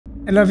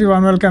Hello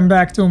everyone, welcome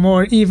back to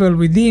more Evil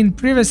Within.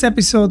 Previous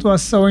episode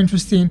was so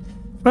interesting.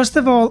 First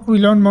of all, we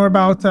learned more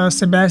about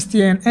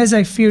Sebastian. As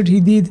I feared, he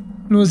did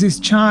lose his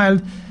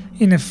child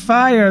in a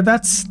fire.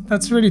 That's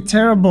really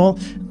terrible,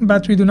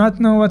 but we do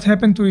not know what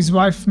happened to his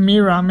wife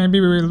Mira.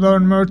 Maybe we will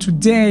learn more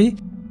today.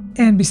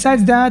 And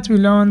besides that, we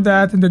learned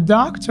that the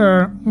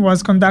doctor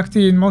was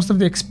conducting most of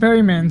the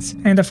experiments,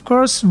 and of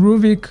course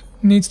Ruvik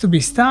needs to be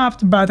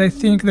stopped, but I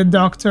think the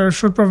doctor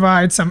should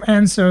provide some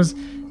answers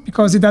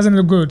because it doesn't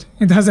look good.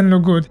 It doesn't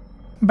look good.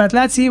 But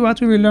let's see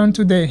what we will learn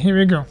today. Here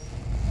we go.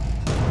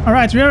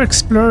 Alright, we are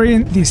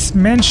exploring this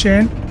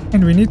mansion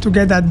and we need to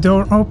get that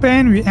door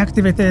open. We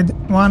activated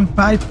one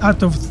pipe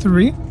out of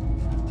 3.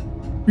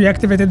 We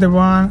activated the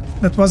one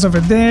that was over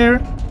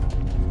there.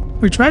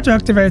 We tried to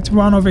activate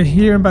one over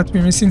here, but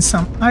we're missing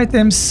some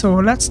items, so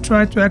let's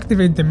try to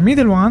activate the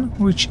middle one,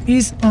 which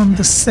is on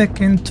the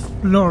 2nd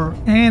floor.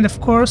 And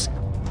of course,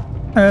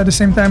 at the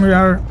same time we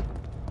are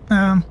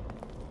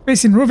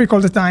facing Ruvik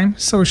all the time,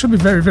 so we should be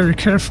very, very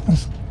careful.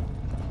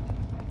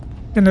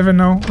 You never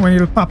know when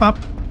it'll pop up.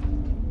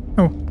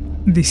 Oh,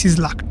 this is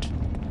locked.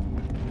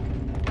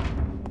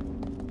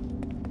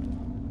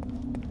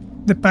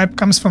 The pipe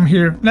comes from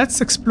here. Let's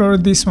explore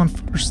this one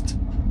first.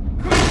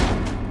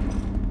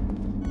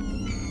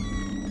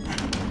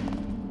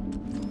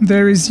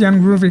 There is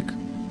young Ruvik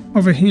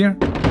over here.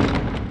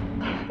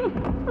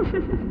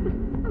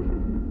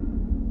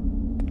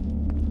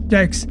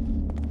 Yikes.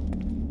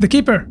 The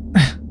keeper!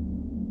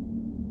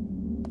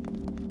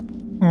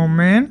 Oh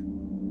man.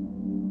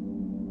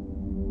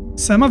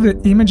 Some of the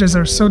images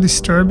are so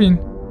disturbing.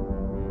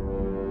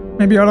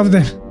 Maybe all of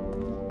them.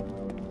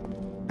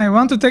 I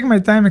want to take my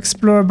time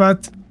explore,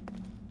 but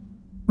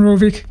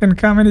Ruvik can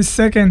come any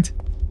second.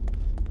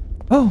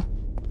 Oh!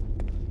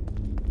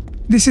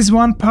 This is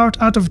one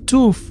part out of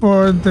 2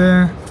 for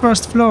the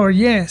first floor,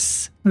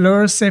 yes.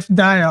 Lower safe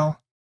dial.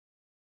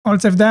 All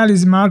safe dial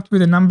is marked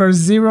with the number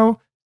 0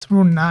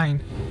 through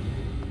 9.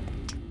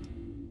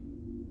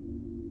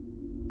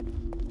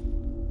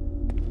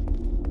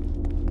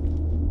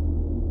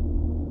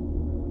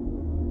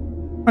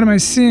 What am I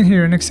seeing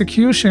here? An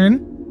execution?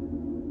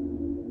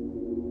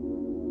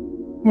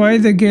 Why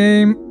the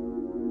game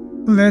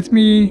let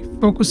me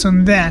focus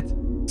on that?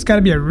 There's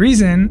gotta be a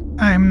reason,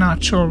 I'm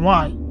not sure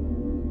why.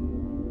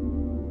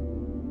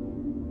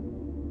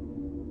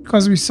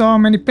 Because we saw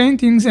many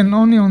paintings and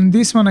only on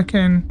this one I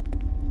can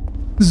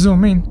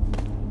zoom in.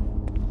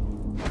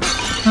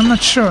 I'm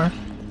not sure.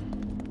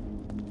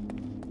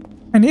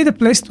 I need a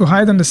place to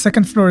hide on the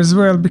 2nd floor as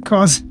well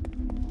because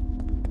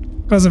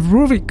of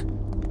Ruvik.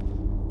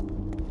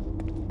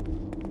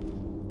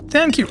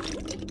 Thank you.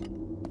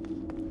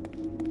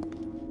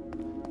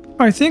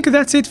 I think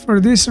that's it for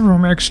this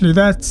room actually.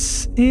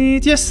 That's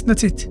it. Yes,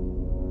 that's it.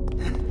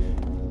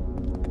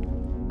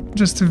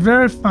 Just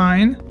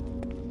verifying.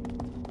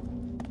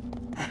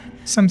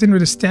 Something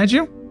with a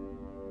statue?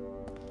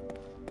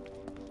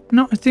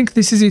 No, I think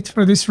this is it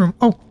for this room.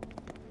 Oh!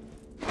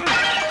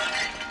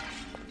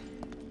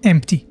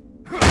 Empty.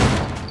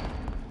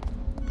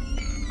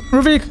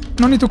 Ruvik,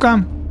 no need to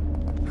come.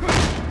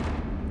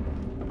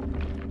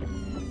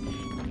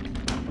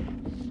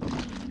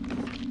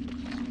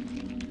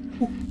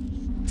 Oh.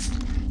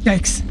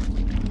 Yikes.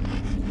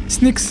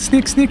 Sneak,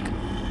 sneak, sneak.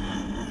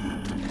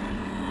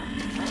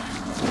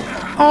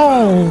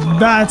 Oh,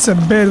 that's a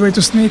bad way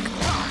to sneak.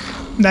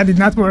 That did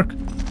not work.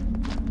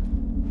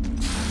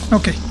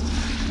 Okay.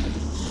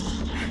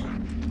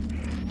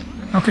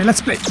 Okay,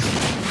 let's play.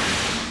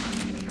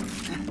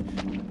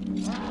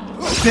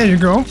 There you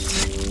go.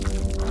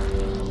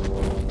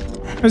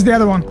 Where's the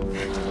other one?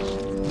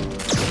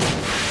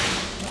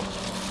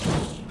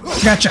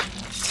 Gotcha.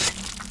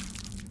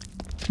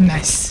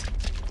 Nice.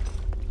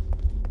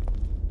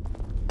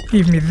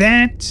 Give me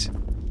that.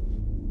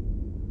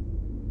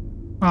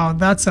 Wow,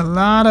 that's a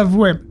lot of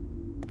web.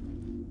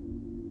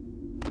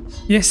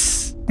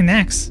 Yes, an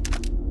axe.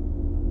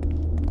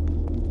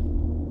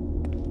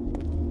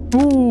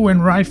 Ooh,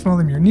 and rifle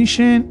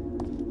ammunition.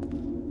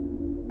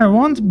 I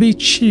won't be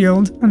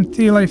chilled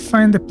until I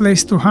find a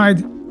place to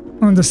hide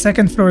on the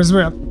 2nd floor as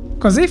well.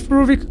 Because if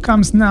Ruvik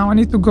comes now, I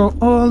need to go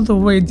all the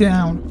way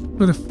down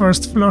to the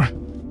 1st floor.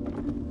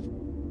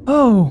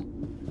 Oh!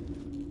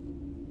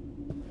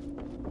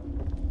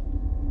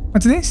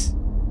 What's this?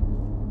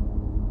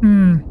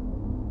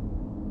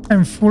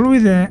 I'm full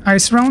with the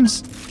ice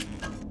rounds.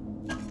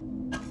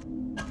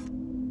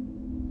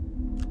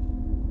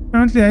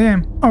 Apparently I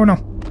am. Oh no.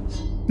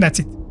 That's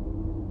it.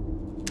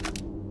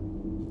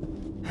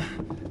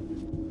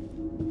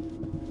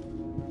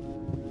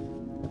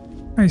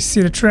 I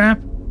see the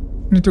trap.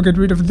 Need to get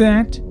rid of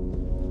that.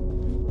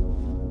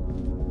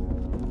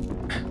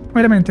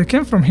 Wait a minute, I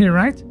came from here,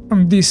 right?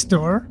 From this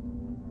door.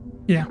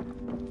 Yeah.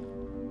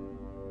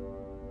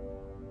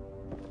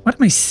 What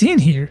am I seeing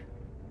here?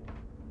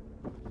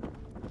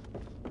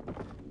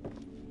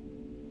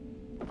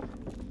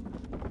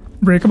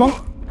 Breakable?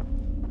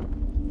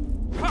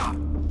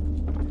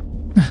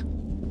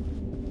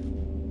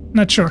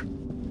 Not sure.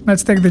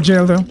 Let's take the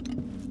jail though.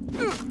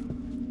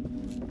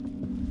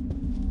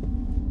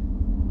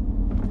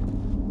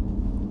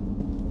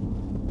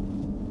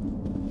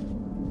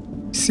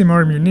 see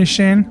more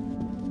ammunition.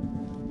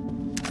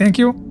 Thank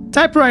you.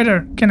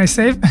 Typewriter! Can I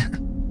save?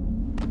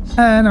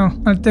 No,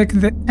 I'll take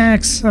the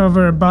axe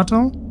over a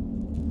bottle.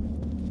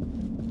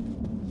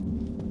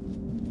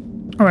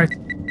 Alright,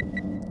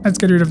 let's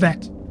get rid of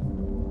that.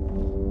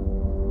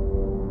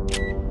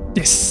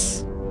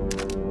 Yes!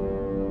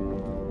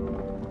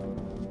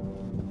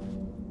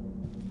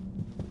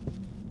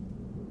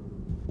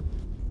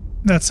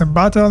 That's a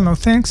bottle, no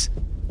thanks.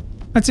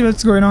 Let's see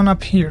what's going on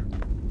up here.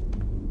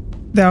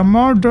 There are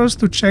more doors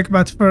to check,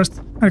 but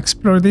first I'll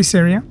explore this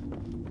area.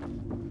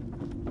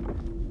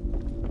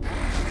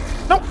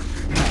 No!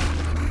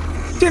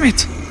 Damn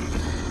it!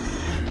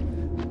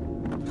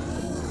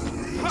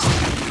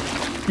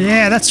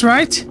 Yeah, that's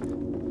right.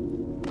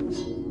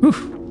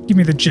 Ooh, give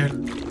me the gel.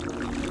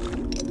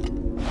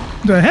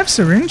 Do I have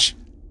syringe?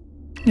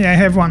 Yeah, I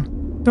have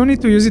one. Don't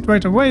need to use it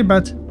right away,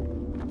 but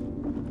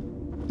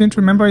didn't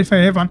remember if I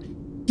have one.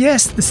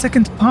 Yes, the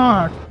second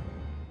part.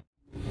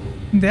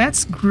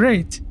 That's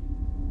great.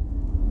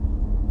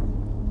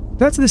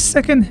 That's the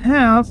second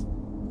half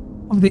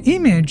of the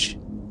image.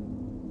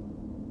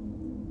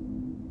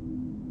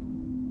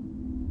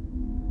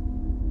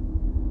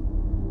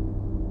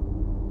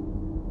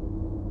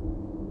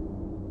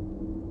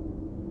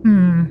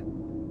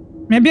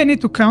 Maybe I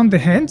need to count the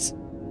heads.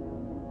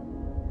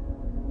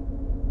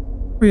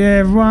 We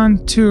have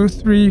 1, 2,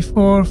 3,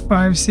 4,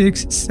 5,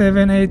 6,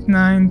 7, 8,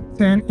 9,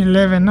 10,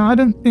 11. No, I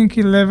don't think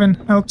 11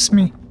 helps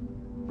me.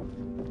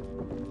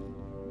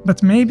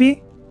 But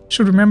maybe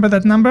should remember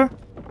that number.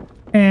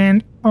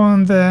 And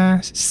on the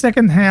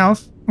second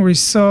half, we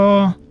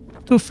saw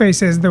two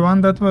faces. The one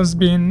that was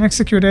being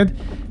executed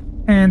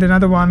and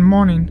another one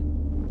mourning.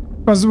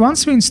 Because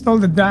once we install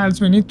the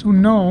dials, we need to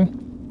know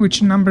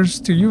which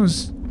numbers to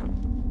use.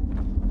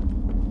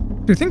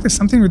 Do you think there's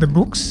something with the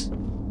books?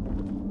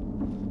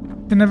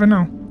 You never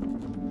know.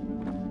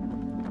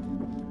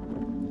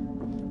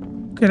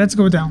 Okay, let's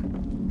go down.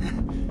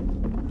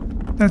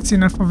 That's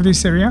enough of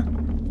this area.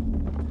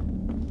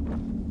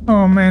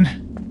 Oh man.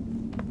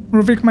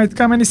 Ruvik might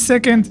come any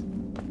second.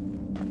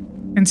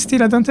 And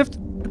still I don't have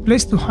a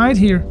place to hide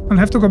here. I'll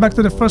have to go back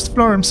to the first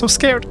floor. I'm so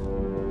scared.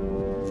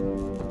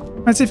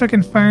 Let's see if I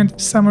can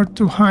find somewhere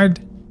to hide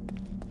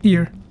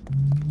here.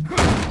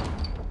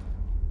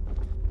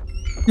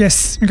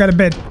 Yes, we got a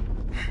bed.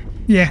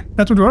 Yeah,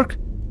 that would work.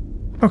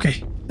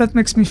 Okay, that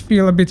makes me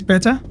feel a bit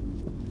better.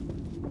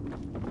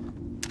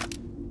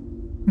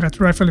 Got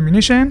rifle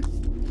ammunition.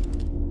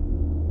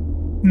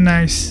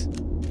 Nice.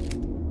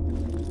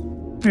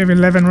 We have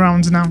 11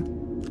 rounds now.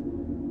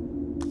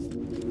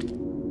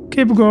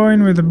 Keep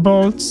going with the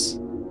bolts.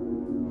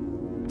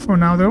 For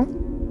now though.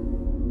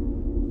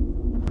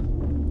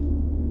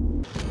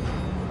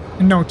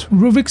 A note.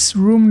 Ruvik's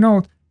room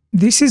note.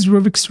 This is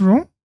Ruvik's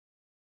room?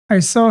 I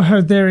saw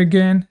her there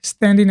again,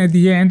 standing at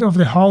the end of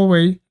the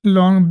hallway,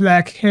 long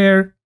black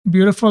hair,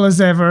 beautiful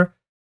as ever,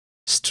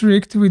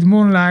 streaked with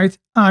moonlight,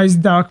 eyes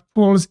dark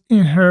pools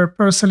in her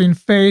porcelain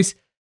face.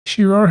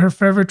 She wore her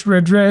favorite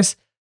red dress,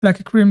 like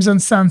a crimson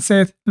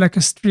sunset, like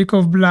a streak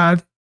of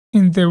blood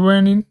in the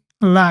waning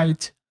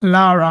light.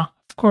 Lara,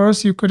 of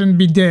course you couldn't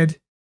be dead.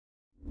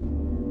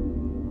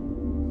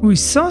 We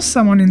saw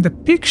someone in the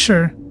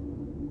picture.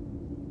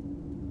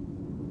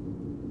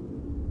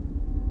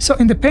 So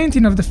in the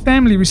painting of the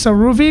family, we saw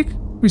Ruvik,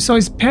 we saw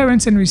his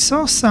parents, and we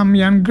saw some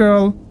young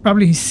girl,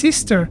 probably his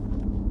sister.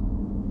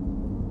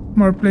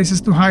 More places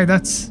to hide,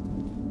 that's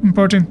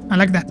important. I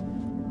like that.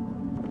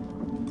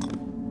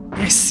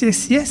 Yes,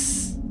 yes,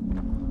 yes.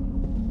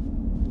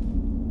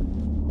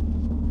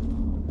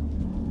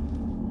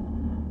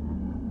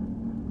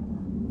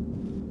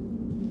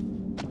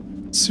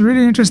 It's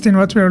really interesting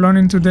what we are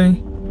learning today.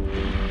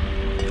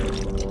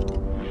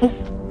 Oh.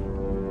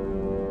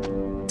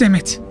 Damn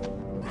it.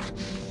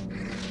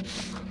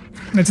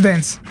 Let's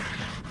dance.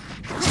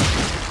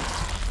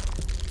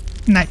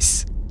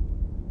 Nice.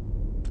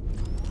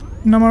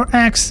 No more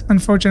axe,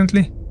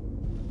 unfortunately.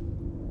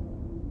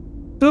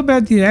 Too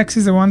bad the axe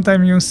is a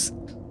one-time use.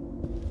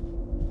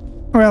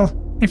 Well,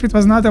 if it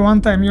was not a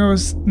one-time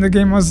use, the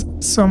game was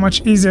so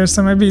much easier,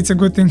 so maybe it's a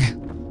good thing.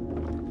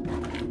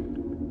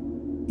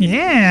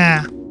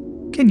 Yeah!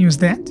 Can use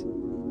that.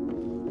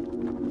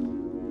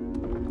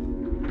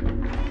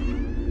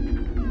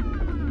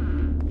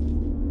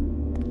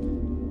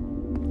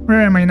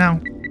 Where am I now?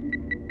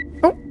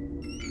 Oh!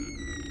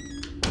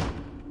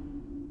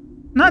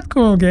 Not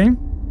cool, game.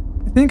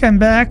 I think I'm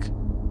back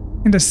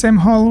in the same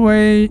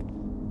hallway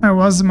I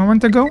was a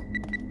moment ago.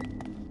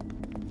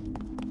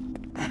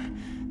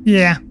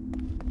 Yeah.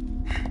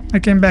 I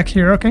came back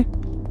here, okay.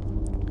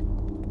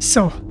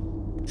 So.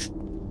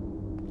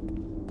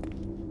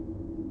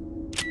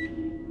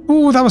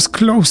 Ooh, that was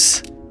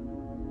close.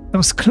 That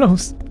was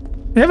close.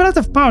 We have a lot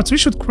of parts. We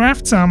should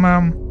craft some,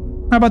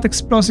 how about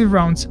explosive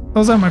rounds?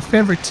 Those are my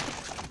favorite.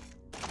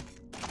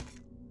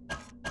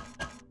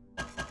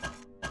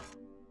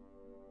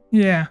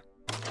 Yeah.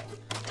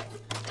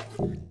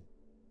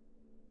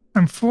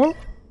 I'm full.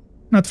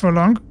 Not for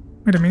long.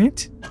 Wait a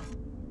minute.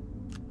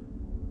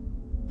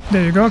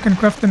 There you go. I can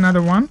craft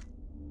another one.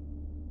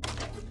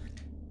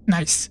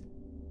 Nice.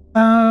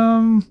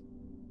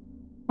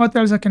 What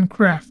else I can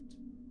craft?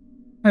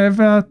 I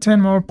have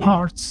 10 more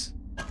parts.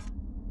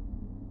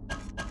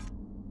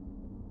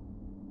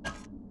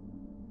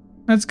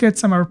 Let's get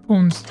some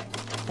harpoons.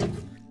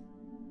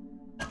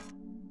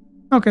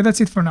 Okay,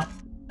 that's it for now.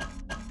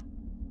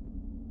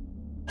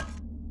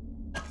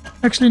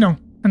 Actually, no.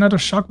 Another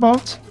shock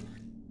bolt?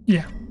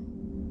 Yeah.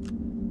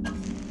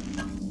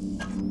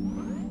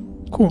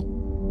 Cool.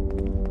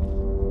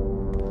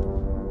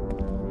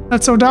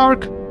 That's so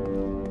dark.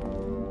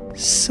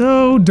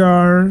 So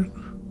dark.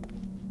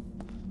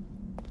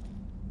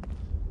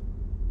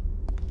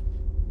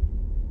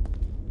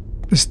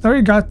 The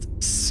story got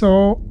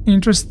so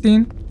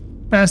interesting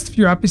past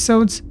few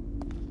episodes.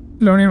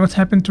 Learning what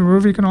happened to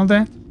Ruvik and all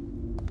that.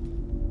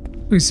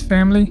 To his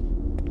family.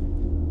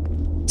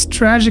 It's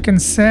tragic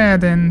and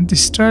sad and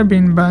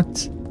disturbing,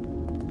 but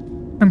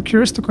I'm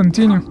curious to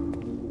continue.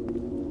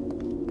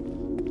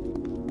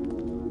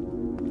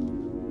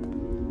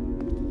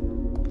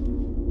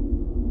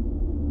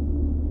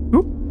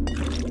 Ooh.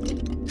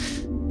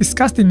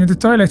 Disgusting in the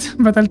toilet,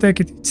 but I'll take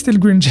it. It's still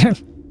green gel.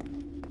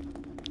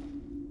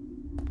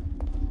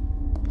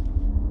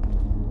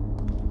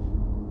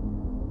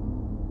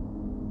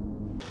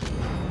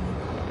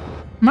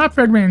 Map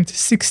fragment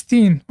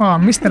 16. Oh, I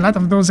missed a lot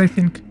of those, I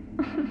think.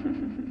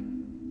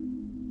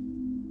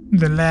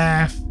 The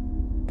laugh.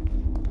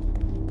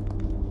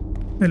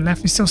 The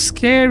laugh is so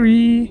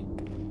scary.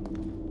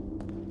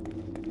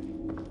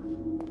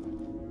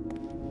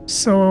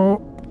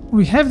 So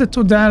we have the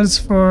 2 dials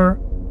for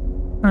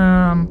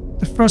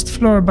the first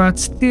floor, but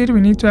still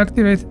we need to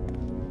activate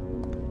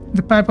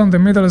the pipe on the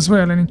middle as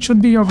well, and it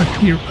should be over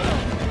here.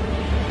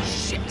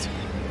 Shit!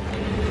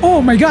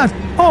 Oh my god!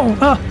 Oh,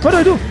 what do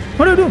I do?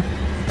 What do I do?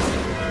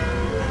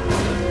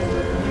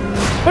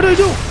 What do I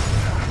do?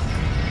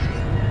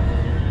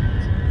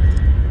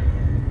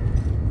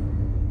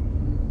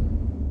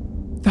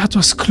 That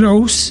was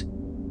close.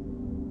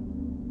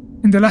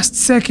 In the last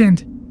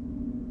second.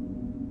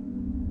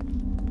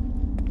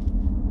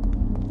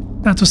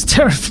 That was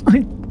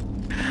terrifying.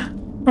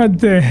 What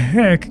the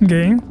heck,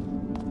 game?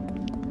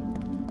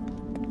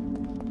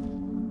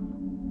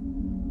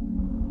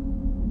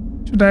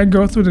 Should I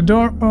go through the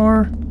door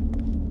or...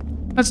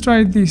 Let's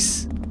try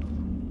this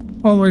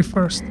hallway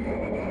first.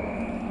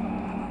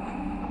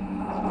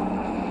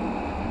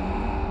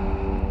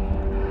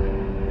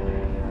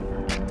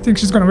 I think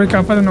she's gonna wake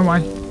up, I don't know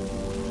why.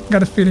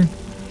 Got a feeling.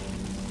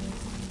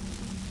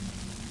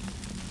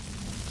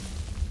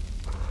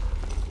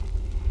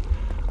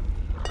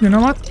 You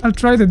know what? I'll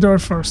try the door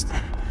first.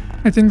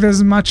 I think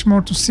there's much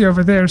more to see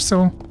over there,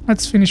 so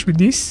let's finish with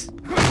this.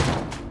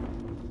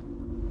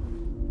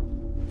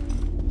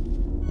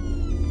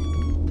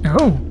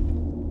 Oh.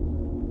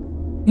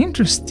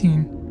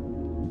 Interesting.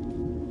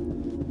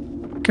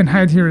 Can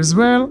hide here as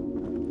well.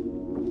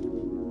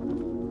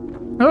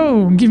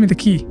 Oh, give me the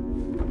key.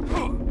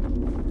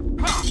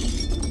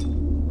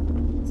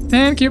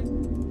 Thank you.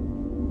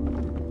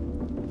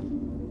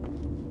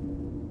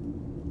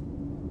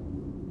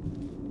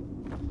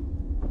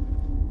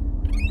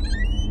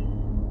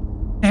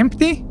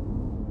 Empty?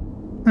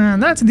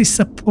 That's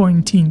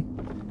disappointing.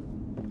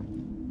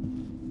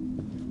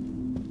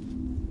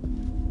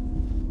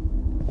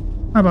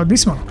 How about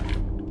this one?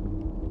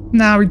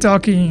 Now we're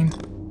talking.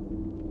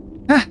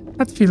 Ah,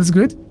 that feels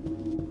good.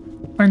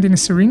 Finding a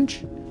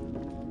syringe.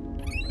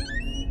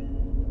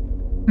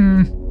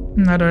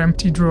 Another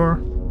empty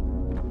drawer.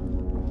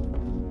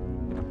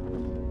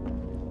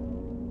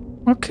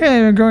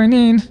 Okay, we're going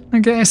in, I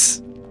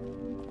guess.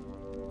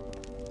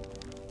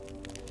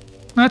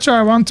 Not sure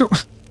I want to.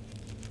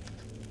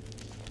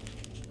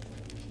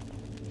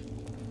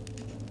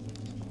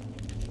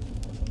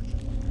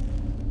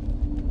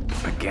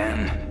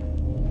 Again.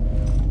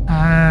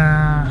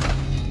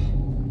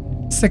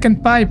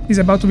 Second pipe is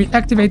about to be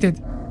activated.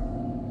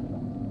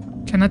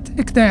 Cannot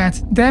take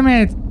that. Damn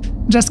it.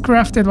 Just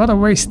crafted. What a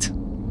waste.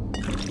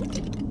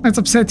 That's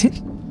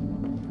upsetting.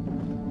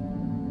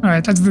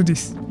 Alright, let's do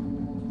this.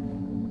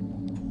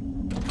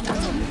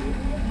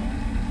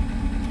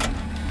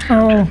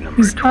 Oh,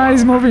 his eye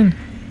is moving.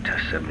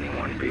 Test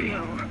 71B.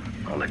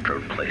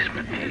 Electrode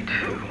placement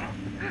A2.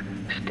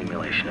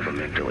 Stimulation of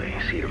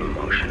amygdala, seat of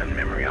emotion and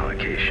memory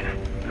allocation.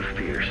 The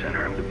fear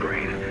center of the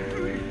brain.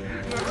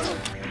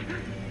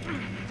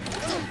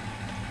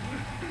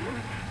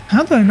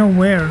 How do I know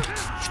where?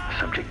 The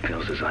subject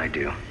feels as I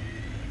do.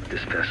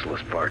 This vessel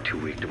is far too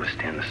weak to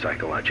withstand the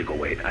psychological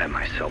weight I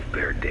myself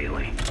bear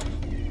daily.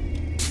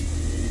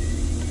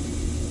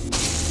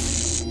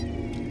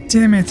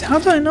 Damn it, how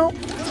do I know?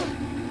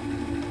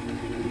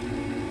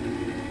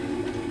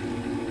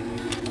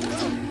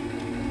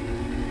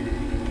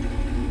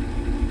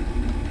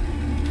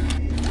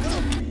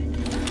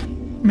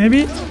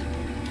 Maybe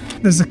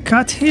there's a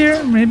cut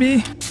here,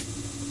 maybe.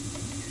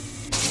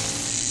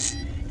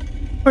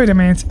 Wait a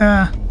minute,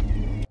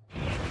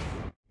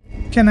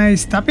 can I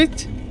stop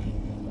it?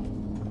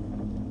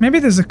 Maybe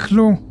there's a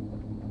clue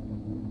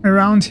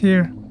around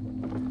here.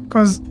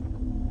 Cause...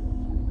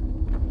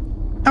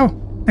 Oh,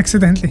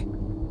 accidentally.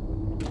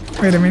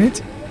 Wait a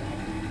minute.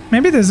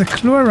 Maybe there's a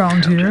clue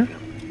around here.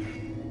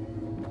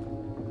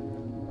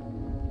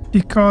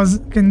 Because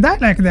I can die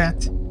like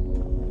that.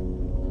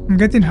 I'm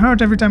getting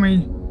hurt every time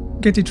I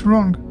get it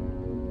wrong.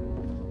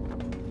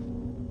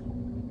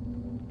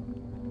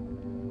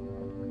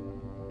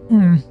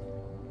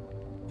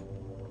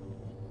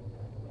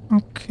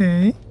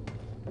 Okay.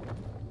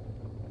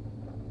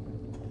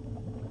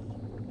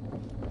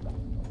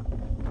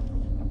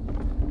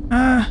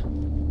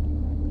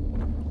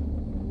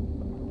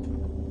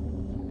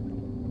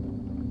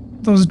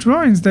 Those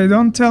drawings, they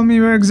don't tell me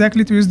where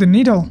exactly to use the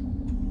needle.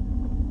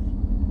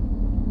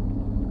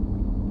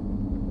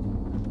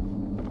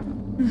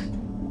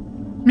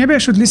 Maybe I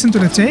should listen to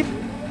the tape?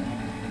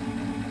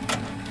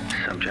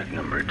 Subject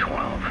number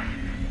 12.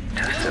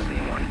 Test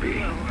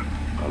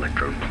 71B.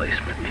 Electrode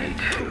placement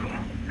A2.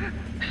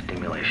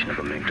 Stimulation of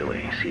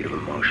amygdala, seat of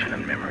emotion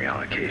and memory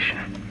allocation.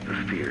 The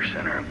fear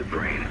center of the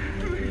brain.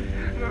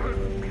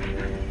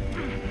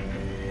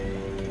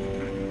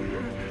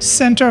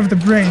 Center of the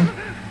brain.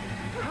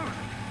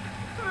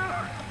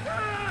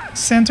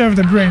 Center of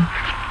the brain.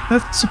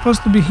 That's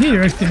supposed to be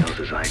here, I think.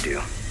 As I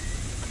do.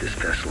 This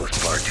vessel is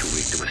far too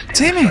weak to withstand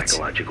Damn the it.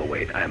 psychological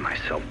weight I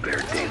myself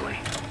bear daily.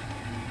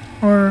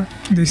 Or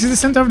this is the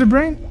center of the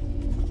brain?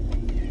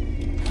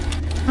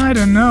 I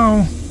don't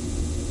know.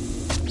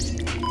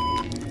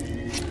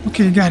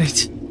 Okay, got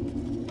it.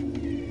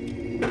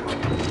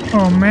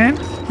 Oh man,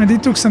 I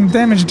did took some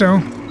damage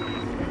though.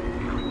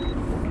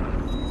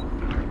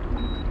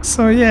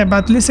 So yeah,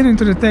 but listening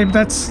to the tape,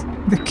 that's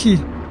the key.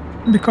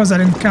 Because I'll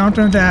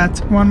encounter that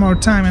one more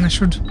time and I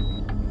should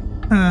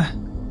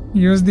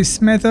use this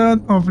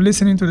method of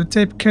listening to the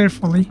tape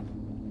carefully.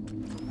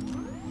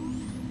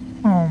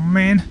 Oh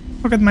man,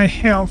 look at my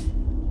health.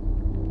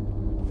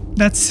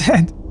 That's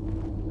sad.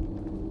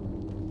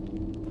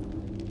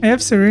 I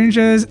have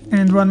syringes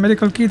and one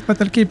medical kit, but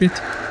I'll keep it.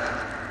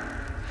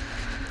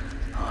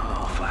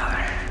 Oh,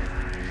 Father.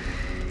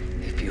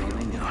 If you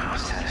only knew how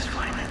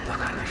satisfying that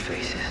look on your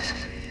face is.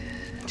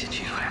 Did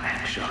you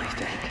actually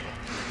think?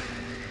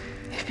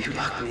 If you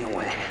locked me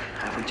away,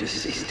 I would just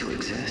cease to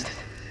exist.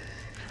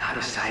 Out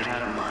of sight,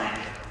 out of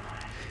mind.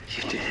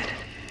 You did.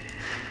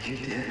 You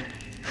did.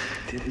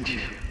 Didn't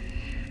you?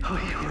 Oh,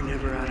 you were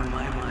never out of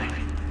my mind.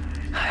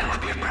 I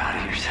hope you're proud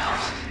of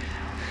yourselves.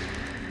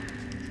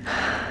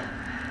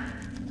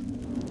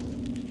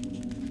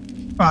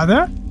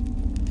 Father?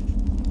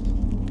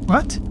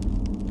 What?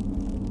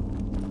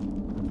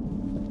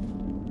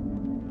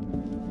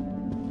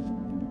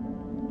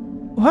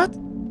 What?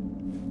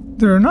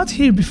 They were not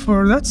here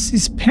before. That's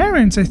his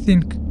parents, I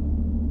think.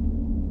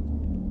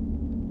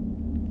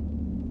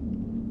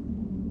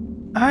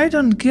 I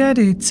don't get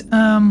it.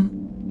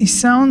 He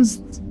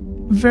sounds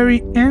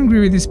very angry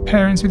with his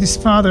parents, with his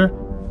father.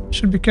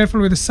 Should be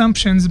careful with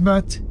assumptions,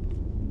 but...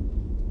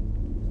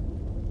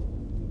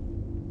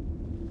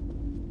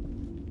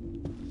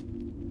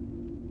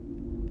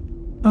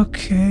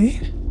 Okay,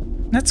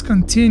 let's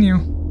continue.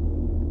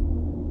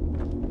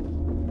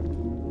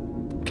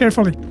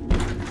 Carefully.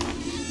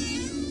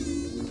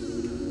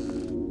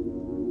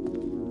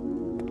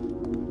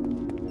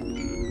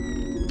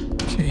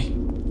 Okay.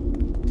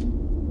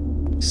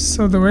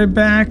 So the way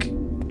back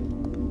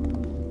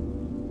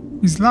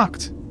is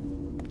locked.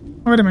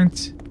 Oh, wait a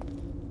minute.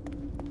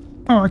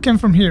 Oh, I came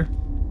from here.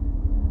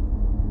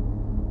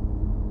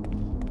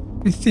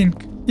 I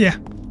think. Yeah.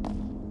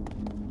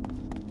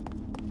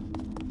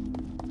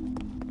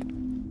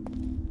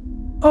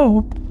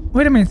 Oh,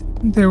 wait a minute.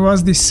 There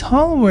was this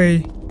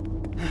hallway.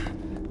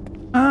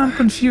 I'm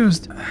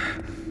confused.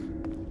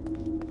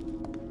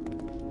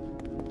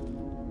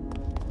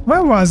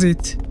 Where was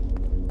it?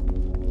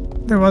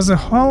 There was a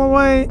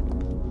hallway.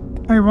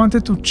 I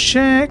wanted to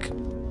check.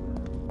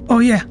 Oh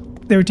yeah,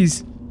 there it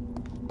is.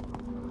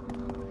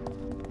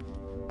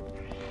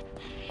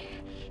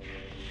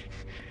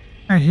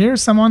 I hear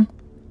someone.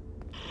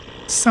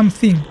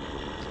 Something.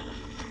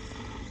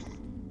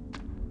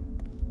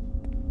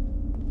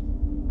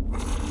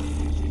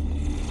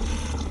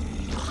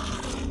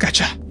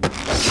 Gotcha.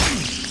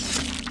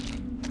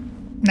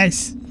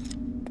 Nice.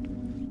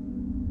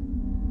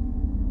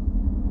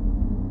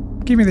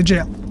 Give me the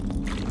gel.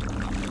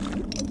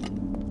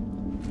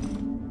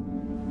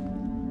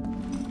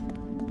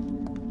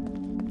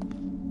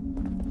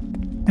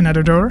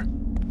 Another door.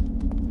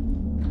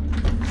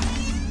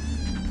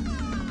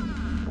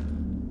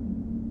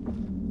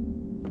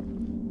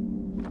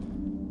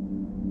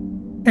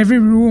 Every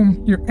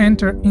room you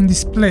enter in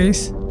this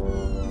place,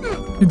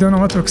 you don't know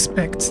what to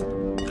expect.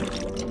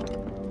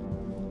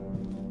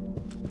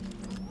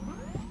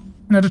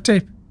 Another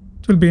tape.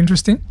 It will be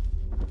interesting.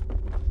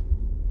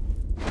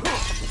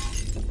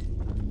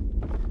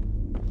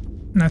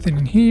 Nothing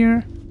in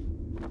here.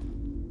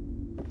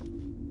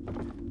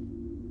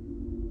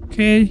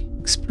 Okay,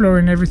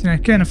 exploring everything I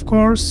can, of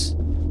course.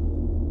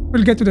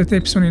 We'll get to the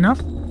tape soon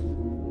enough.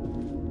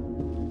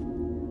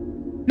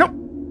 No!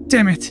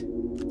 Damn it!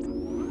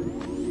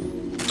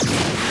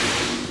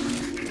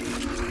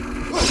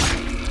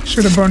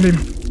 Should have burned him.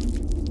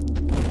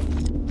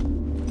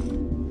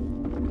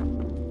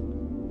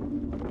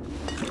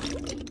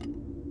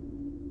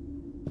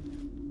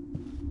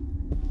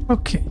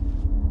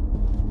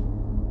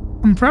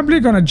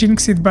 probably gonna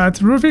jinx it, but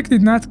Ruvik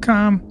did not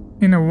come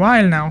in a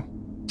while now.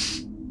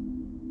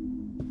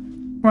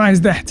 Why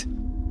is that?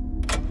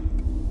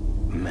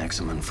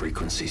 Maximum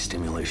frequency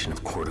stimulation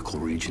of cortical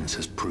regions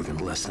has proven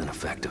less than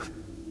effective.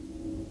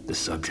 The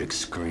subjects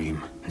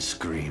scream and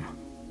scream,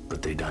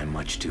 but they die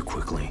much too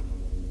quickly.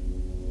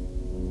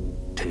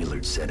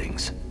 Tailored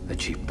settings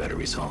achieve better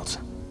results.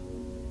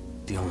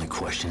 The only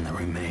question that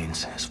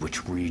remains is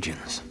which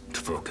regions to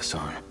focus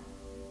on.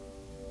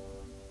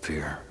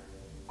 Fear,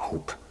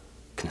 hope,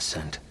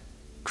 consent,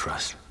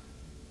 trust,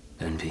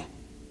 envy.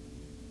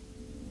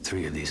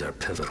 3 of these are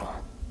pivotal.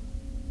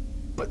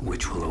 But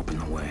which will open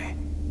the way?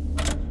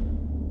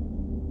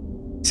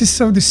 This is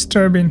so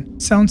disturbing.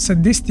 Sounds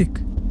sadistic.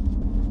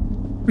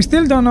 We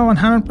still don't know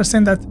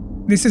 100% that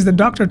this is the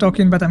doctor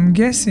talking, but I'm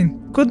guessing.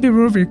 Could be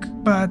Ruvik,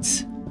 but...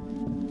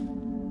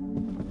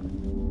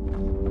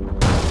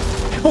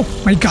 Oh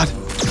my god!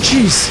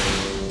 Jeez!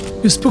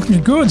 You spooked me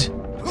good!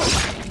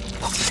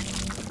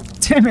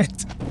 Damn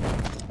it!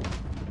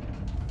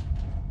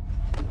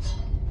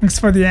 Thanks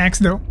for the axe,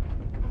 though.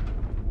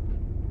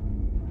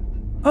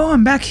 Oh,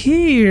 I'm back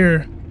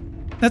here!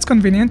 That's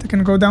convenient, I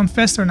can go down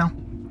faster now.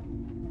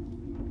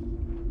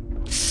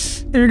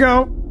 Here we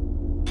go!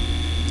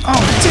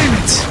 Oh, damn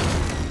it!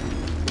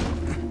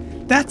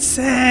 That's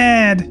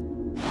sad!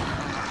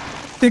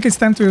 I think it's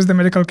time to use the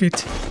medical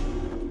kit.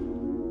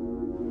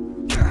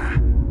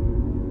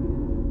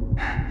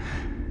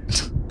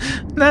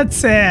 That's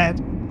sad.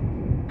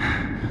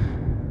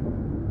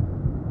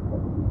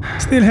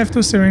 Still have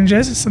 2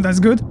 syringes, so that's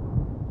good.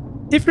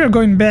 If we're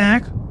going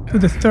back to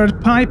the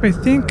 3rd pipe, I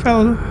think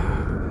I'll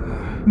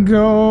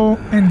go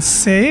and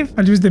save.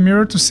 I'll use the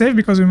mirror to save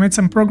because we made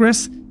some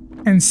progress.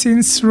 And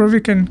since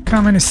Ruvik can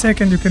come in a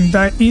second, you can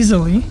die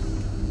easily.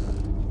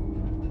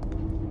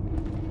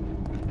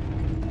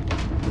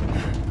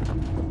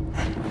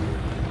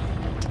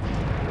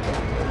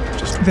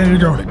 There you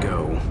go.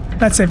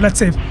 Let's save, let's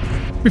save.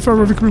 Before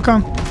Ruvik will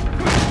come.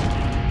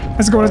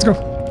 Let's go, let's go.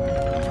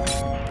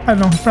 I don't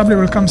know, he probably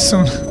will come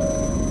soon.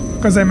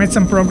 Because I made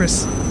some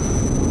progress.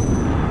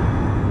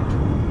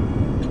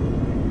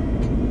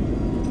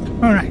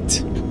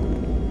 Alright.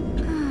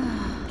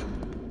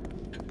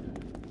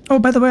 Oh,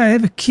 by the way, I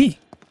have a key.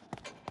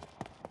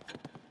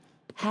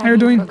 How are you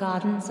doing?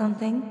 Forgotten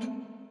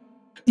something?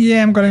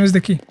 Yeah, I'm gonna use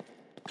the key.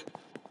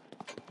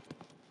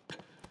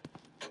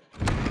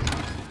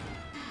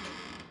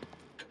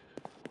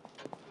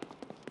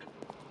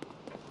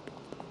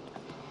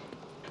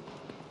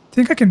 I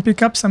think I can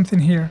pick up something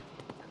here.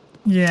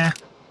 Yeah.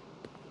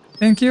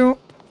 Thank you.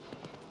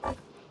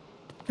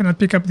 Cannot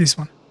pick up this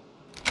one.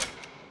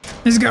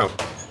 Let's go.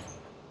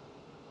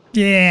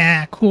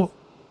 Yeah, cool.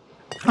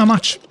 How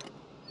much?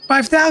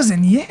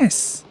 5,000,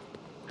 yes.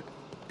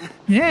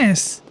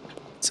 Yes.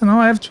 So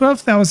now I have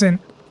 12,000.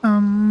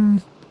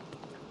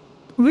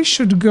 We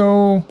should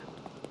go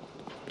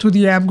to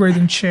the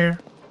upgrading chair.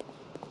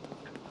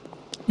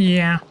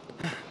 Yeah.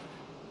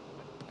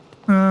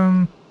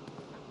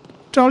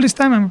 All this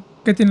time I'm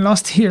getting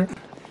lost here.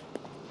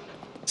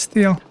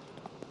 Still.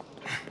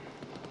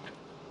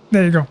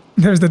 There you go.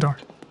 There's the door.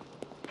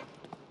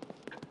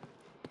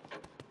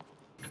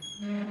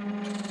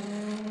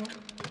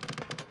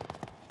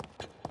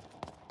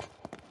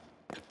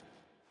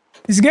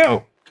 Let's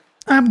go!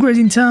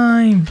 Upgrading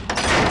time!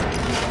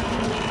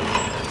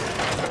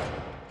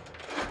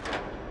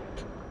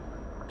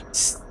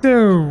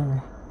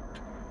 So...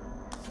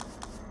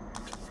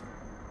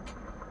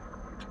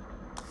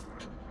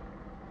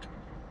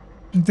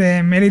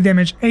 the melee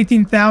damage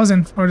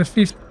 18,000 for the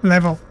 5th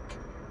level.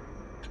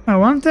 I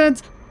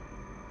wanted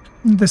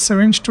the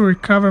syringe to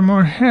recover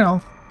more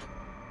health,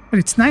 but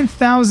it's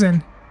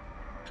 9,000.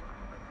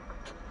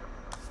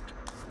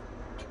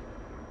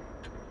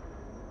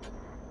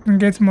 And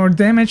get more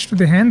damage to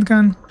the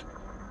handgun.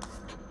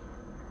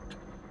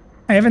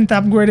 I haven't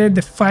upgraded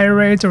the fire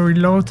rate or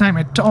reload time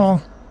at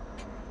all.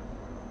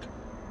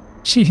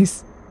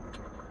 Jeez.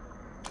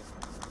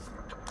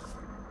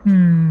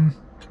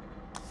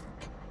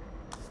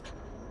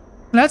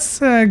 Let's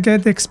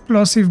get the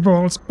explosive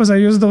bolts, because I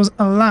use those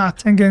a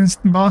lot against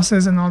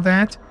bosses and all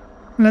that.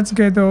 Let's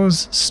get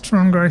those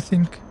stronger, I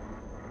think.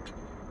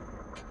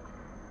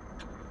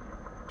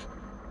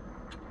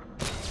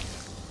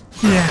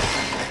 Yeah.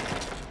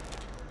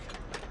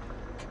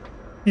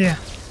 Yeah.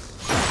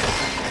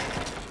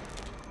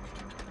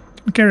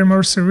 Carry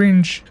more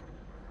syringe.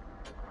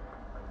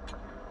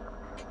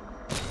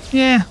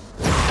 Yeah.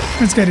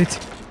 Let's get it.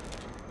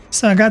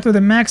 So I got to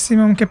the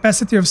maximum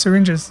capacity of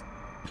syringes.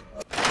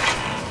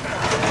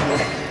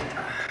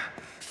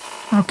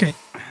 Okay.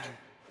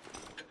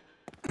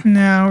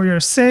 Now we are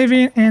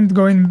saving and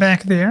going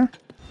back there.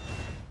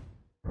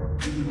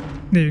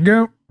 There you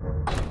go.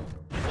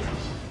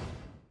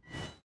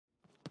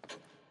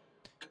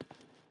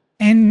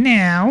 And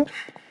now...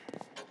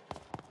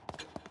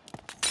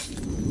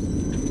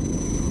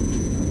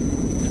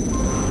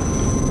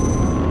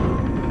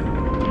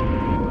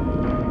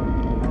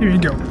 here we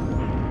go.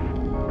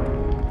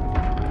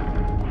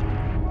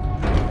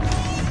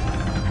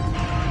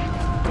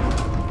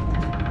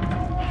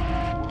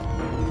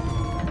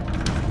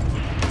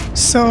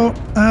 So,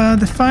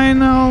 the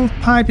final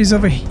pipe is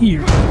over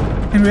here.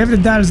 And we have the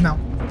dials now.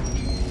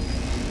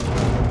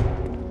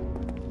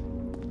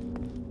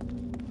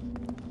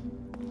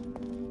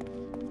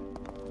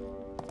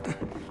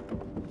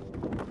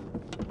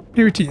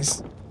 Here it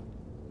is.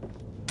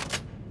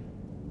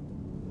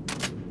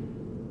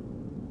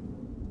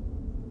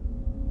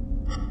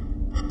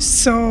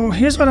 So,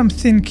 here's what I'm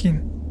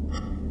thinking.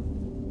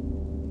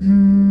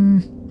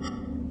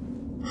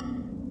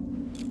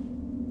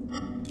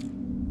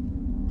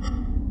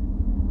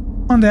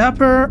 On the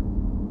upper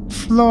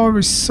floor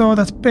we saw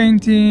that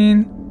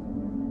painting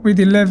with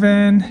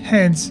 11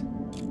 heads.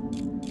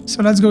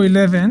 So let's go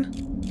 11.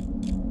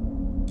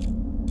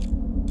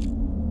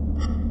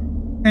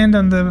 And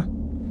on the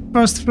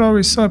first floor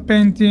we saw a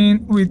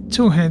painting with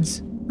 2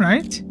 heads,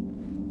 right?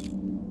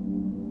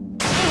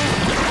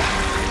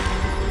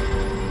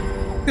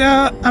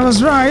 Yeah, I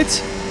was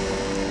right.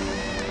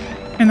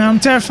 And I'm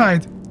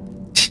terrified.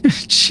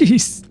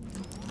 Jeez.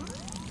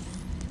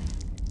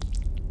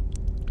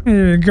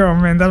 Here we go,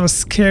 man. That was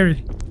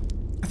scary.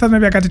 I thought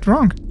maybe I got it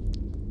wrong.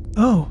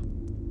 Oh.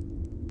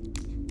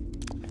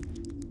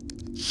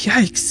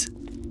 Yikes.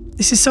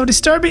 This is so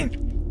disturbing.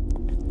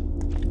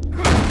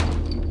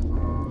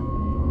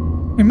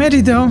 We made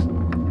it, though.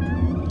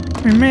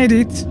 We made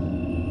it.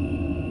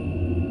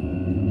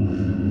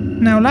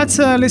 Now let's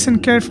listen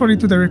carefully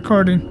to the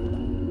recording.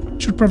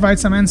 Should provide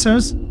some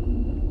answers.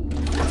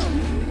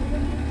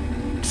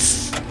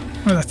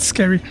 Oh, that's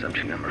scary.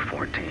 Subject number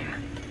 14.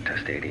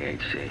 Test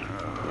 88C.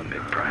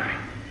 Limbic priming.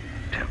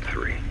 Temp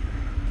 3.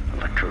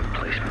 Electrode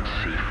placement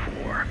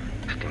C4.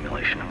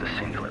 Stimulation of the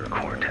singular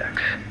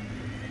cortex.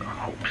 The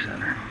Hope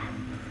Center.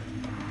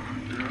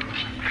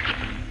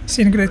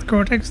 Cingulate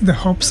cortex, the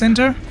Hope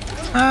Center?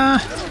 I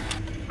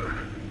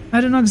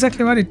don't know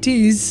exactly what it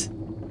is.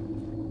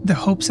 The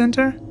Hope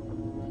Center?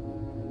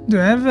 Do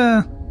I have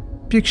a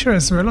picture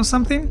as well or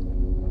something?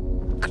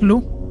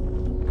 Clue?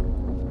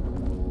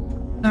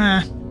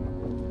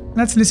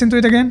 Let's listen to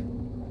it again.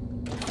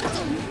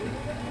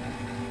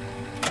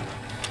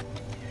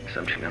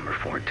 Subject number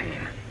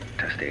 14.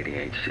 Test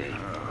 88C.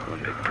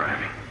 Limbic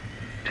priming.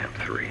 Temp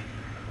 3.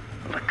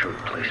 Electrode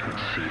placement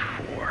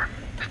C4.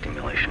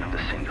 Stimulation of the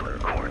singular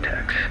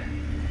cortex.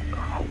 The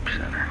Hope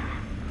Center.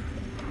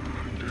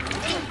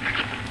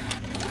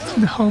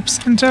 The Hope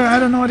Center? I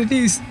don't know what it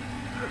is.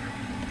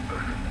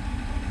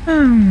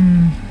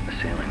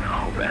 Assailing the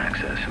Hope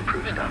axis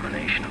improves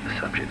domination of the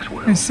subject's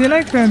will. I see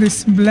like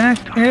this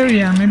black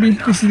area. Maybe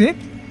this is it?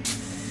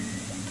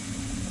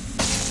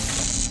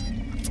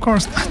 Of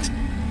course not.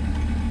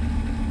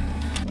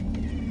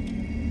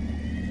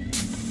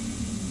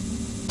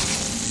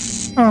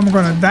 Oh, I'm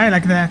gonna die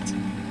like that.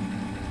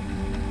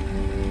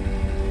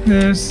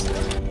 There's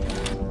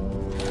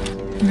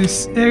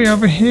this area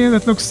over here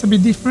that looks a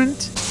bit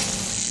different.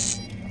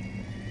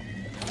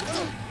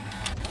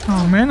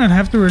 Oh man, I'll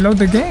have to reload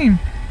the game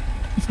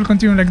if we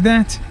continue like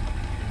that.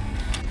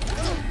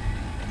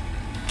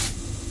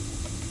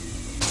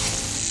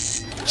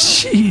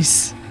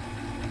 Jeez.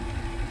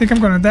 I think I'm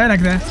gonna die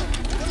like that.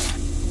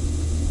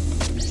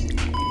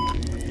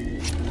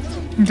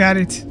 Got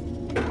it.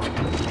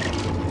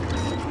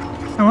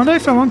 I wonder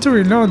if I want to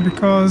reload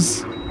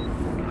because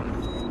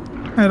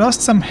I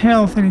lost some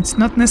health and it's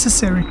not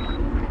necessary.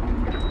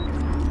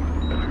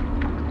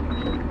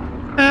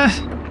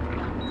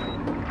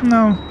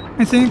 No,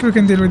 I think we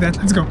can deal with that.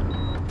 Let's go.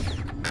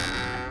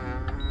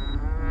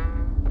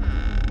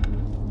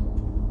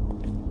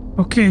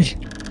 Okay,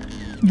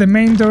 the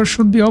main door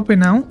should be open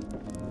now.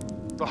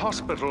 The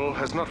hospital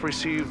has not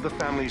received the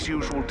family's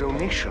usual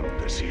donation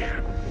this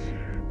year.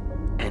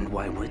 And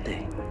why would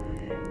they?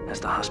 Has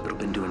the hospital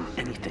been doing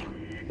anything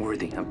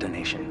worthy of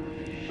donation?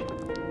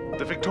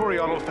 The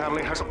Victoriano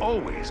family has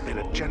always been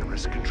a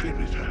generous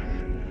contributor.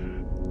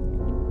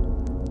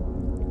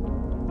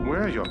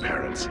 Where are your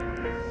parents?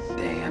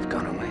 They have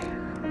gone away.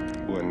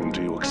 When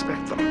do you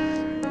expect them?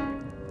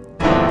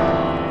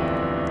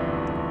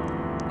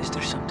 Is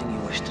there something you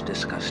wish to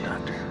discuss,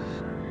 Doctor?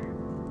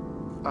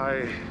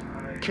 I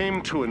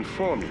came to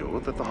inform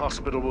you that the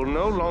hospital will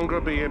no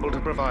longer be able to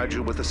provide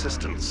you with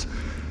assistance.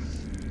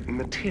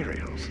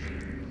 Materials.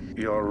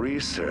 Your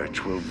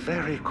research will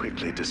very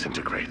quickly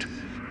disintegrate.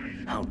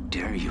 How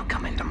dare you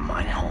come into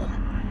my home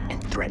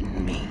and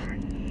threaten me?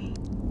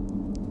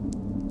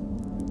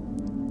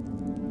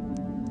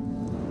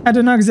 I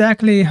don't know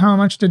exactly how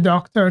much the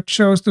doctor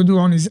chose to do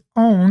on his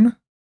own,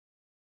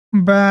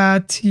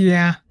 but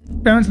yeah,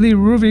 apparently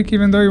Ruvik,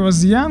 even though he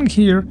was young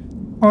here,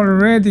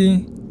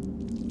 already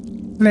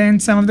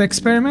planned some of the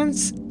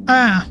experiments.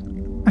 I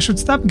should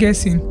stop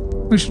guessing.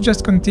 We should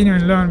just continue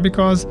and learn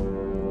because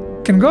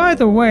it can go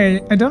either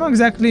way. I don't know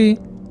exactly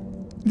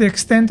the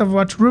extent of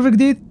what Ruvik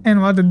did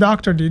and what the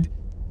doctor did,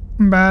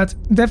 but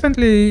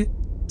definitely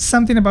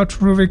something about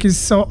Ruvik is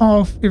so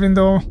off, even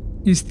though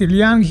he's still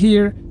young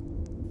here.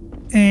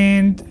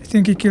 And I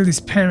think he killed his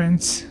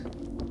parents.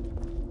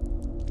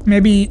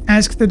 Maybe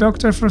ask the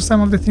doctor for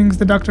some of the things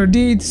the doctor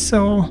did,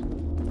 so...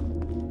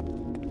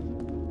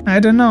 I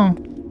don't know.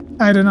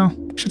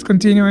 Should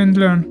continue and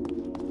learn.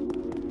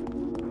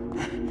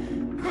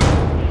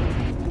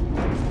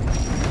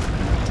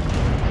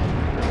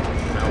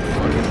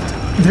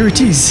 There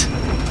it is.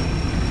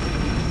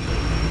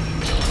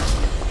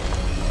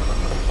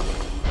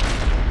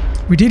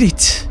 We did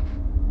it.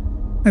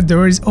 The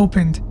door is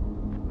opened.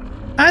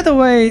 Either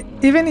way,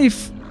 even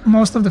if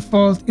most of the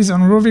fault is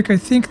on Ruvik, I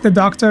think the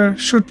doctor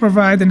should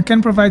provide and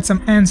can provide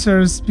some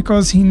answers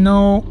because he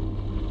knows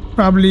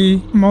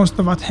probably most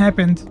of what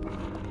happened.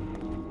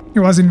 He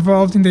was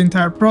involved in the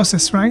entire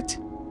process, right?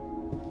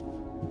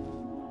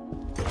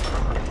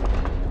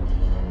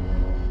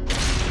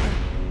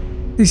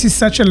 This is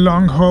such a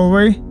long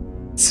hallway.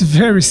 It's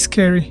very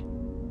scary.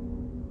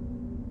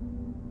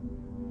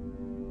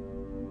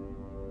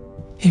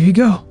 Here we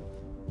go.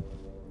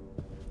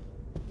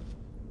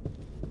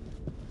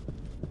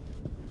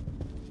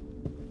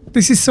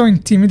 This is so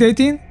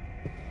intimidating.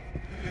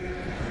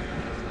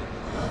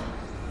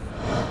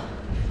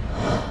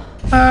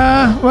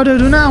 What do I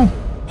do now?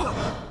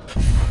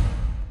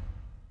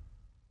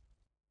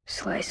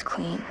 Slice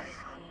clean,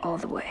 all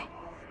the way.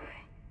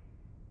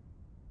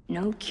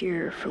 No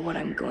cure for what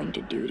I'm going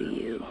to do to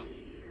you.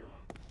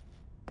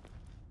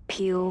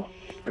 Peel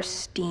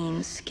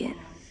pristine skin.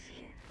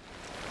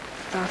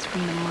 Thoughts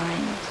from the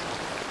mind.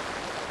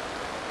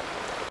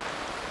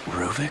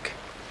 Ruvik?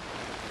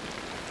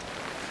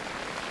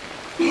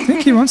 I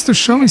think he wants to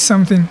show me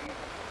something.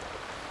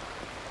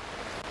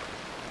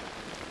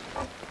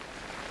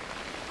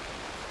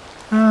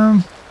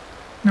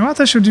 You know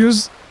what? I should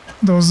use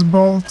those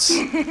bolts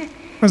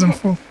because I'm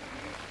full.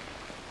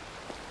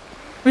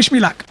 Wish me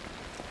luck.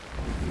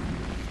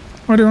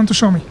 What do you want to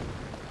show me?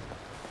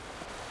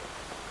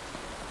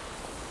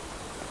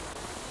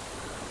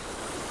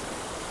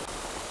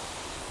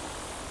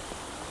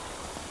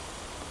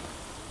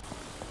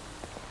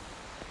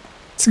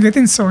 It's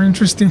getting so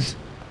interesting.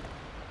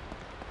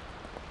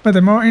 But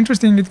the more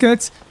interesting it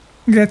gets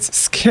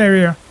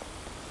scarier.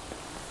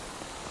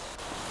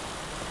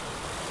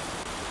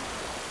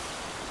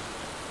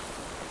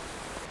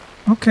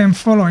 Okay, I'm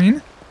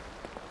following.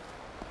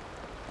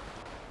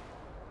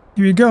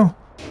 Here we go.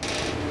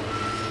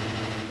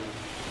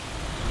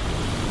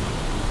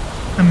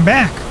 I'm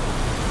back.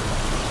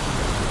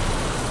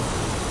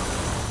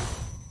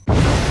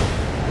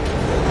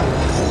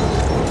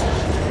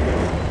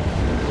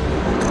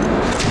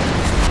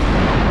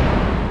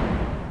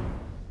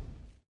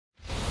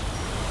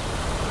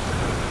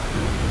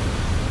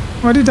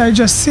 What did I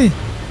just see?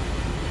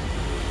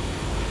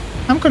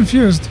 I'm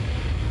confused.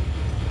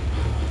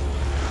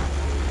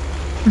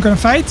 You gonna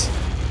fight?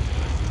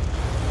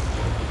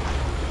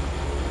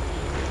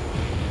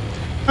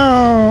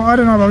 Oh, I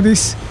don't know about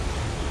this.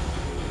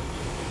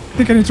 I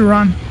think I need to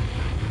run.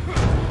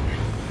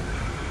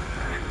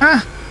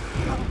 Ah!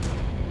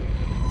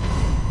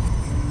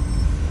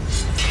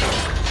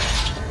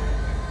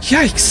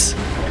 Yikes!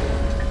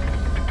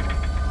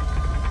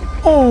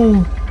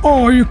 Oh!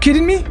 Oh, are you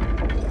kidding me?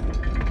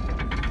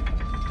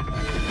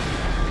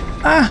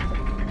 Ah!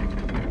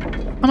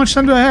 How much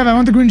time do I have? I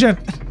want the green gel.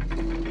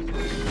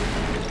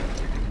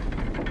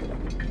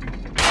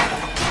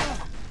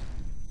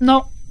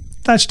 No.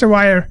 Touch the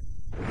wire.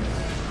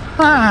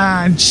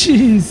 Ah,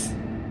 jeez.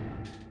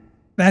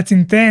 That's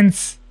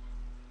intense.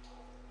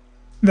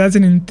 That's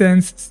an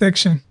intense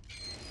section.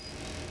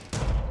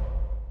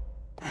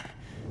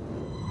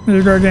 There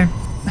you go again.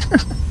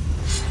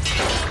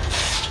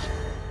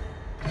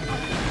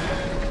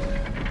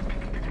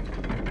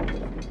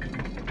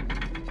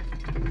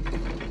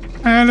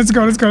 Let's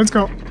go, let's go, let's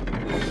go.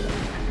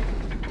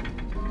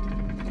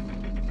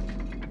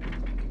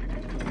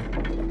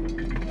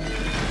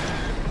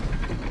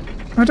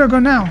 Where do I go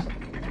now?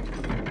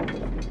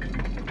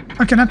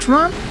 I cannot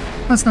run?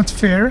 That's not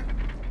fair.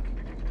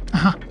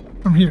 Aha,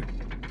 from here.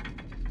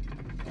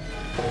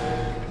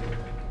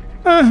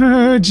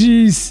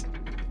 Jeez.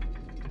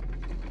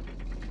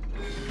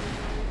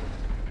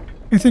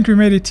 I think we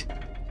made it.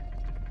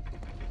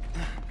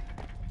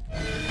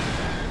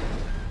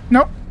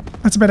 No,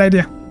 that's a bad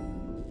idea.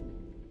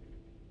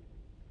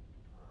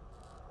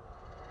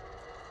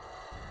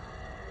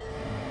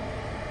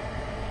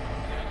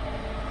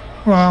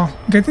 Wow,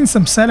 getting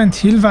some Silent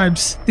Hill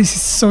vibes. This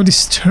is so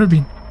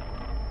disturbing.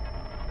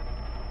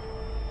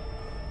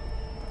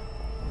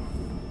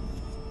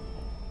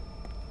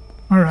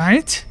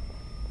 Alright.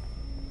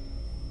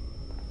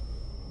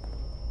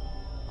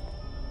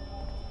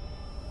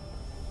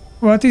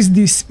 What is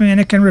this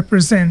mannequin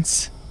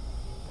represents?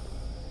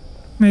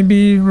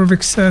 Maybe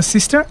Ruvik's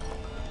sister?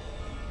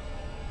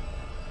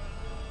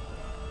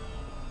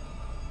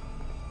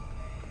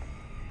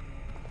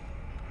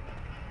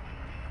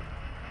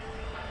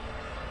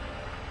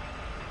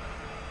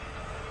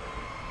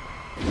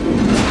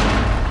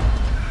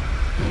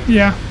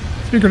 Yeah,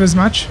 figured as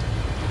much.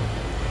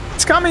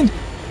 It's coming!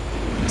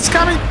 It's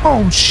coming!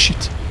 Oh,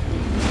 shit.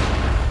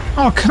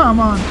 Oh,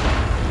 come on.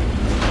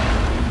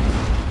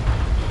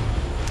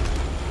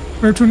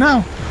 Where to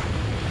now?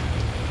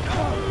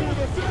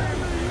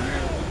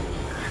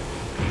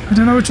 I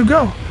don't know where to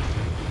go.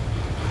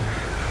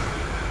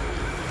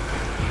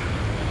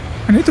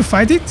 I need to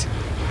fight it?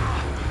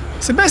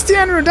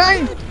 Sebastian, we're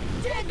dying!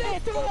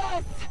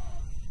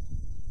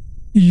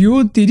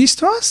 You did this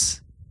to us?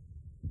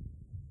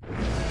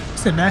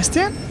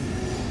 Sebastian?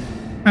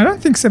 I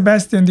don't think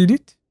Sebastian did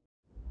it.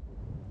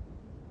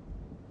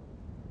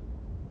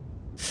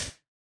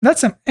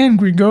 That's an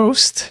angry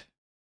ghost.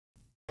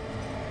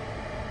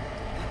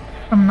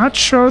 I'm not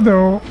sure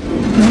though,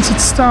 once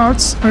it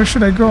starts, where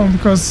should I go?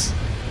 Because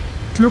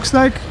it looks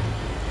like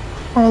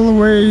all the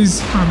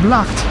ways are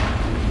blocked.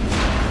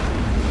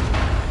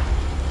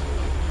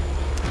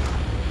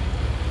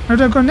 Where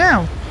do I go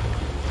now?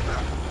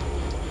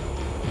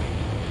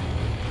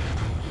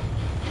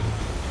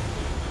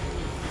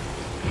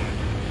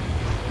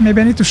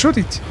 Maybe I need to shoot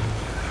it.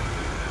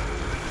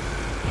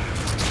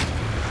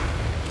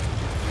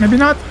 Maybe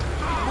not.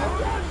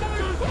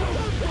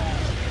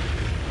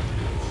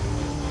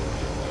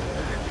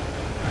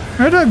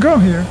 Where do I go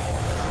here?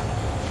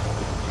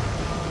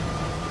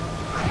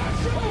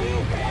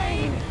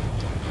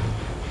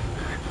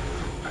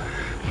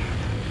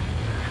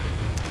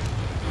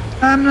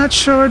 I'm not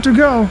sure where to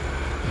go.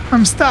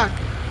 I'm stuck.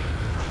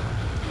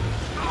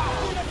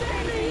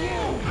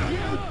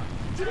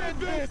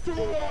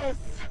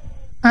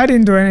 I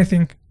didn't do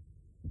anything.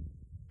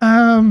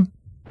 I'm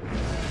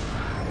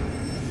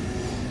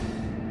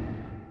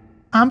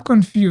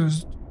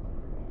confused.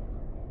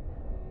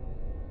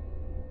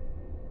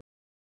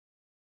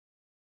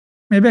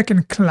 Maybe I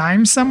can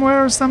climb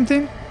somewhere or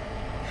something?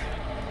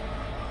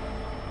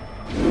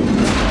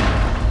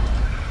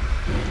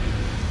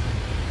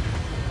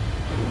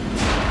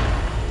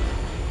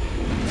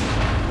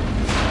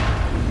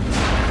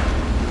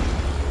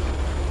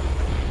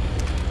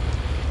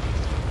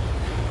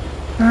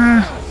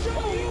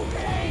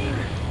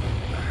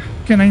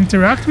 Can I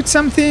interact with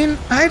something?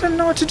 I don't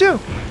know what to do.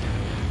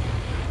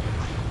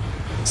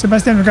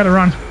 Sebastian, we gotta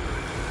run.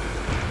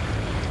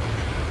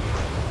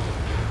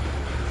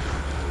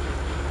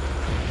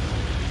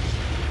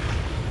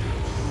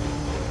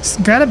 There's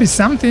gotta be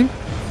something.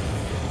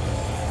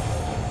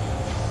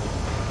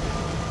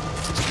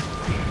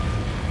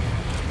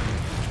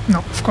 No,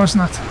 of course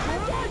not.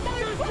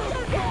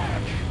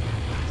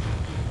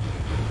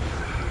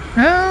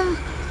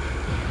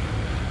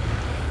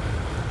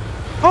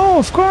 Oh,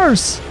 of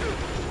course!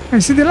 I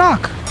see the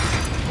lock.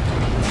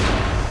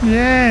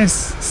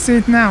 Yes, see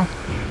it now.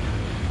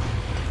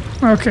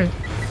 Okay.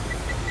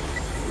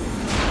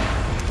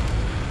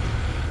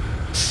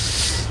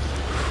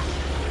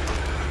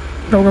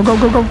 Go, go, go,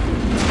 go, go.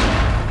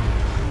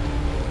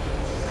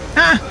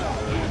 Ah!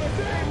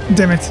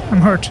 Damn it,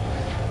 I'm hurt.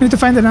 Need to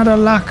find another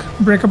lock,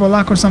 breakable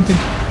lock or something.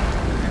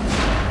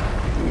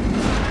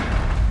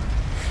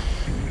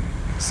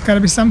 It's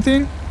gotta be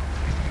something.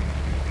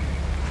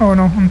 Oh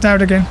no, I'm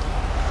tired again.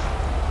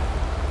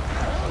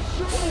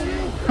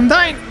 I'm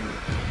dying!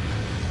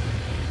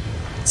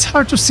 It's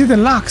hard to see the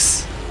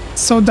locks.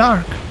 It's so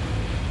dark.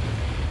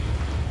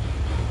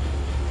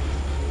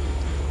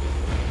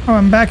 Oh,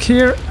 I'm back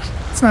here.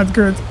 It's not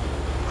good.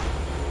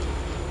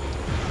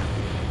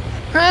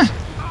 Ah!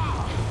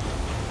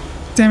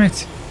 Damn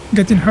it.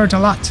 Getting hurt a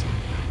lot.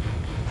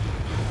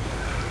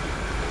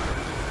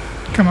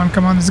 Come on,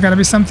 come on. There's gotta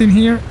be something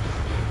here.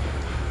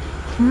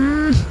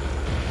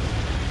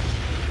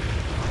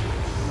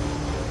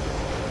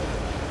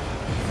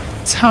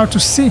 It's hard to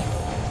see.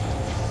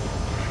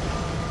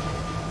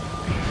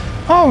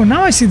 Oh,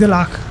 now I see the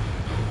lock.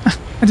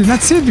 I did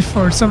not see it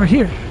before. It's over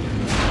here.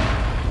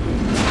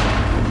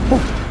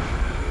 Oh.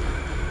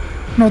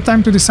 No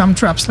time to do some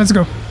traps. Let's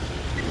go.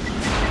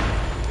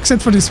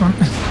 Except for this one.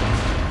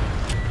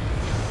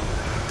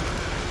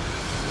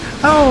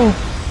 Oh.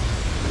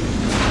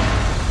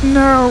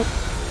 No.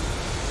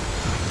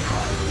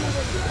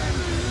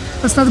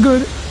 That's not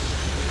good.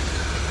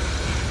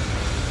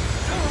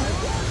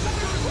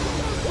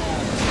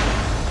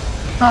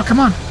 Oh,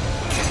 come on.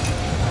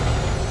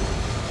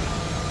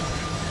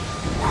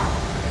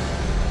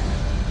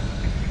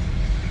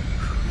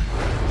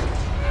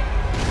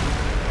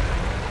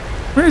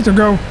 We need to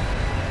go.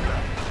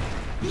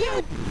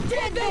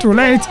 Too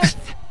late.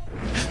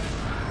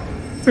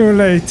 Too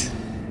late.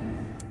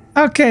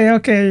 Okay,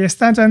 I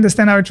start to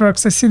understand how it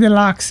works. I see the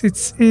locks.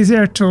 It's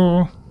easier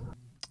to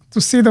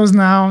see those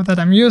now that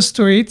I'm used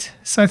to it.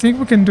 So I think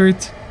we can do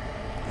it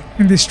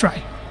in this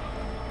try.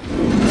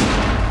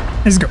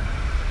 Let's go.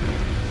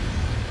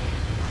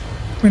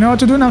 We know what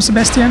to do now,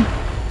 Sebastian.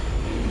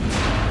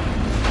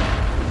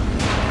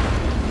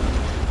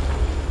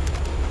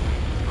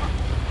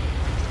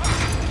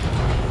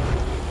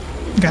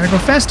 Gotta go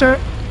faster.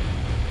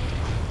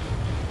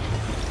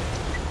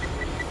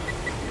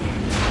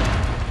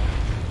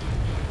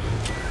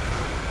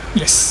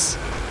 Yes.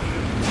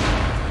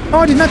 Oh,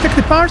 I did not take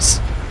the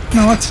parts?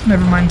 No, what?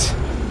 Never mind.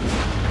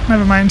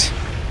 Never mind.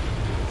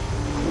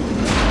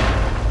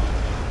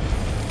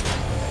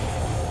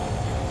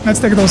 Let's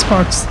take those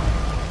parts.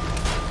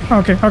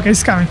 Okay,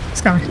 it's coming.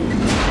 It's coming.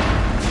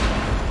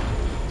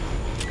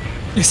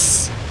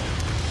 Yes.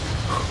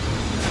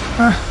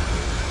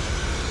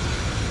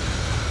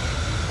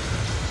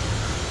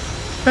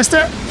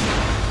 Faster.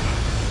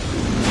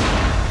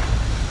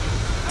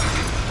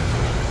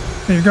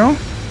 There you go.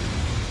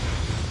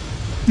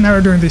 Now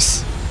we're doing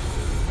this.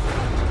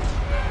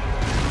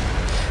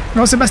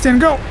 Go, Sebastian,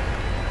 go!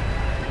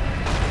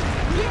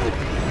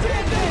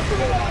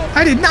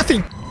 I did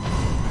nothing!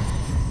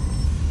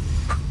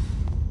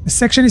 The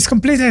section is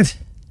completed.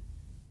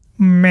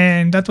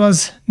 Man, that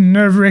was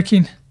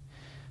nerve-wracking.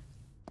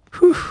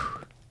 Whew.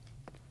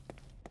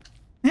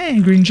 Hey,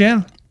 green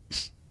gel.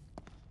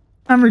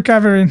 I'm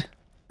recovering.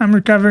 I'm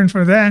recovering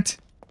for that.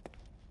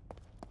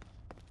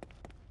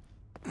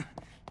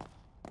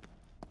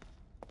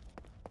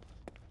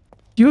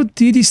 You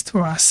did this to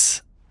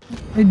us.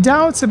 I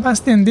doubt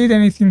Sebastian did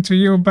anything to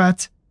you,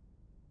 but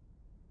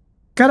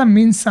gotta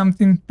mean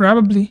something,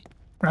 probably,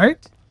 right?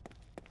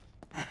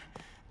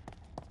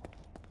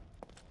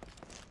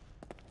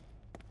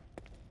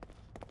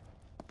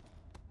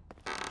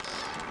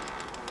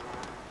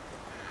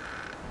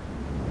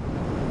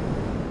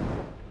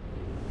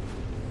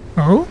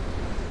 Oh?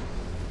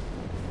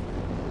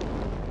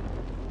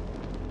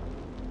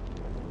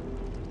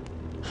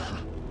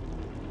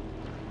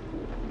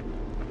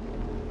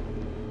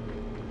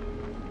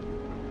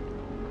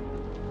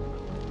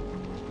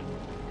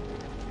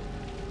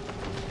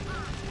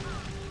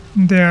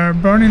 They're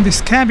burning this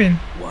cabin.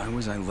 Why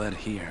was I led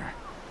here?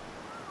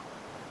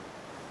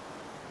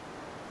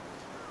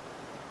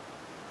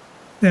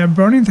 They're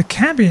burning the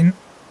cabin.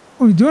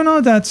 We do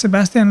know that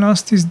Sebastian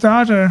lost his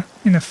daughter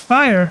in a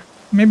fire.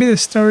 Maybe the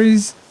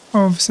stories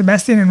of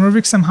Sebastian and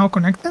Ruvik somehow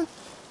connected?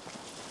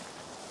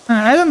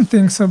 I don't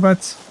think so,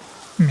 but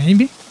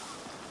maybe.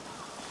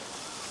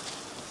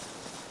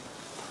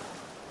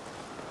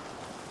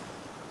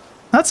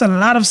 That's a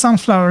lot of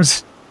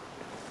sunflowers.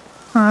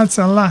 That's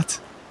a lot.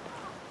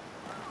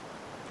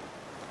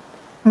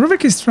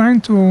 Ruvik is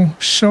trying to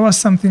show us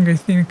something, I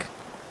think.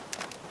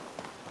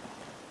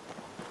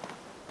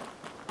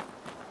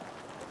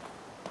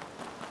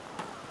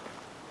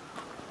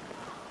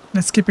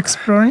 Let's keep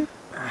exploring.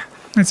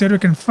 Let's see what we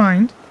can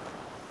find.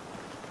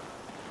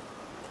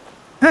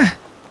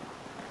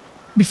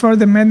 Before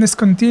the madness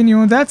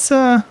continue, that's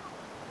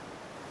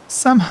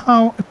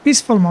somehow a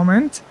peaceful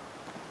moment.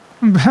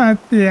 But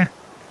yeah,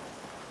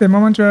 the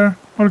moment we're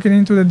walking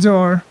into the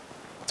door,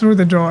 through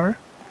the door,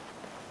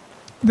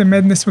 the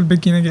madness will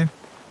begin again.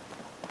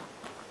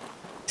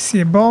 See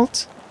a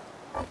bolt.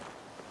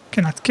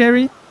 Cannot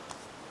carry.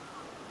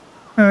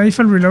 If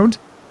I'll reload.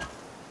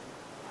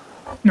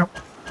 No.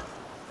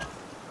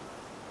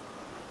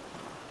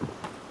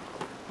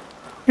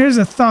 Here's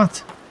a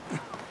thought.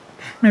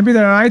 Maybe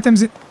there are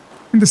items in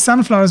the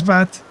sunflowers,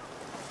 but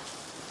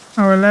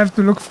I will have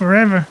to look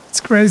forever. It's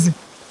crazy.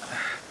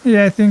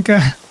 Yeah, I think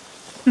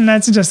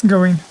let's just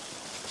go in.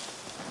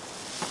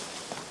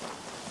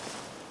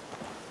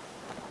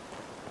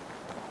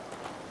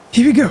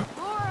 Here we go.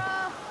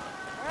 Laura,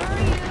 where are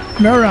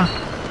you? Laura,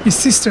 his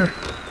sister.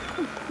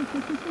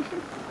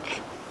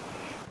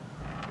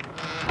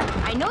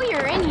 I know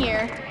you're in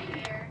here.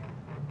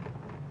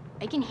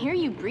 I can hear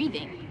you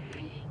breathing.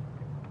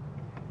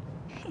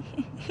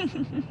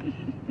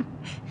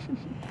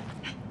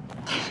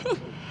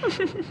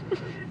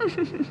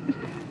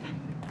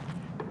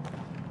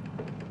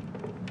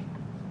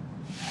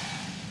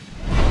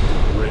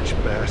 Rich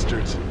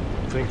bastards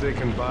think they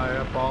can buy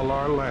up all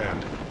our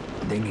land.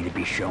 They need to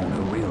be shown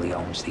who really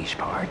owns these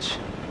parts.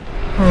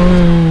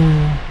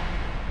 Oh.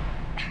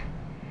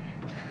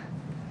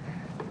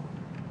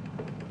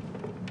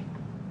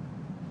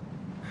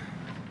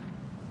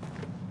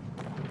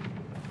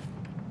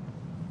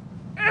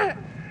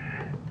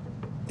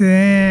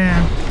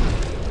 Damn.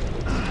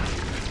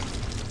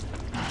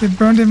 They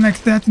burned him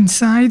like that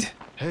inside?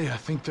 Hey, I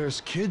think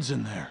there's kids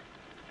in there.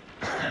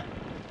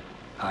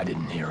 I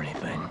didn't hear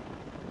anything.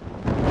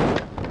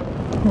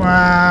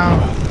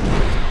 Wow.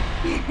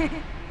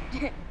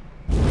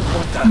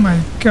 Oh my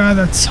god,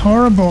 that's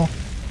horrible.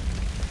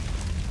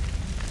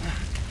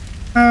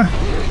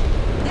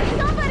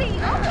 Somebody,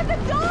 open the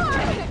door!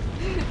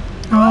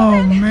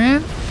 Oh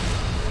man.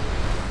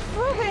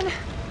 Ruben,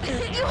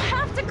 you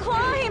have to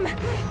climb!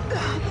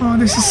 Oh,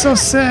 this is so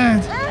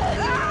sad.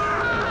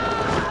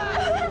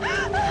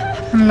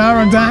 And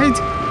Lara died?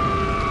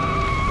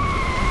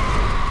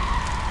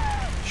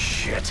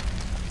 Shit.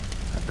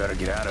 I better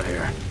get out of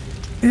here.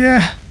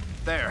 Yeah.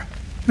 There.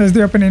 There's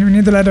the opening. We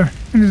need the ladder.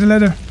 We need the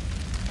ladder.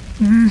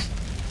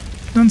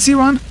 Don't see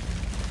one.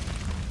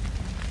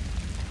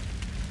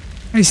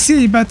 I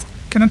see, but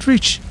cannot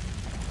reach.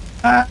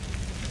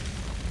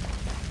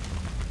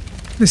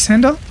 This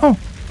handle? Oh.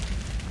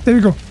 There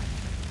we go.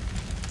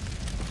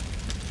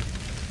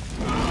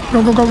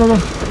 Go, go, go, go, go.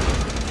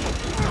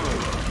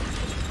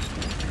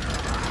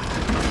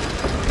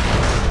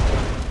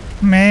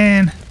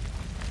 Man.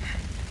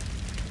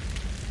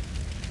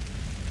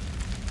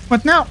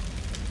 What now?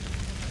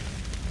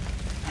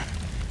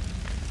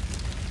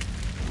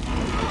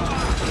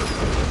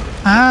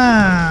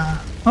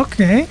 Ah,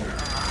 okay.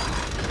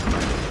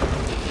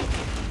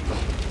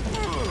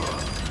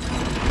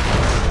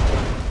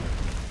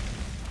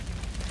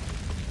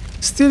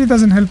 Still, it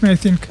doesn't help me, I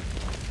think.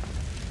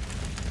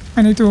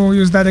 I need to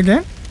use that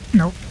again?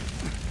 No.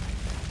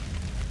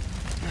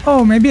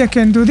 Oh, maybe I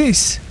can do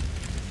this.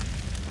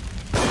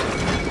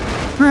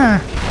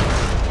 Ah.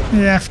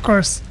 Yeah, of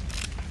course.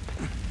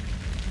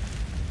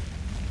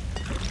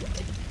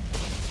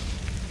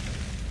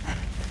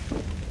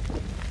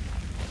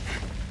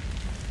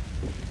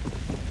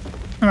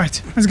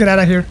 Alright, let's get out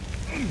of here.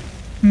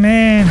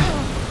 Man.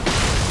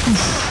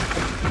 Oof.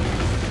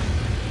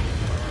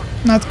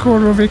 Not cool,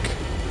 Ruvik.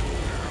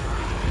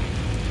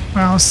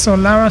 Wow, so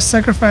Lara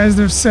sacrificed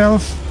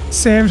herself,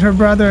 saved her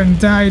brother, and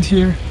died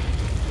here.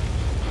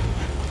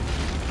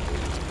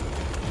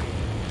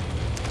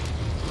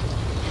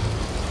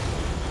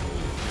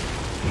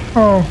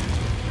 Oh,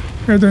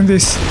 we're doing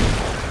this.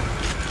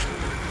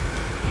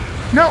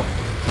 No!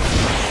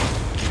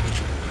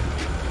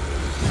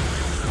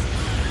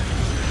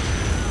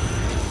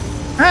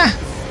 Ah!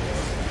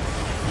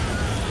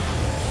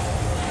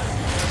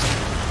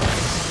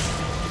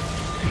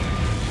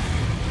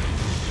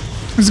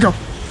 Let's go.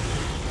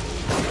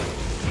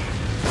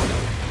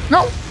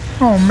 No!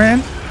 Oh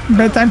man,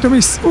 bad time to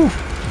miss. Ooh.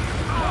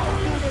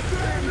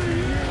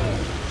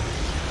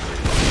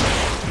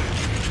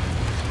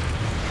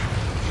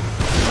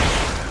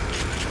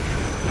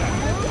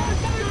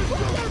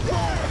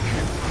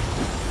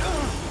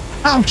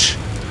 Ouch!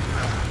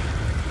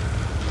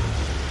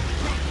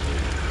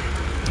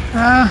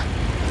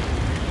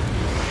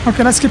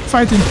 Okay, let's keep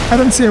fighting. I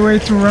don't see a way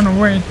to run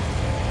away.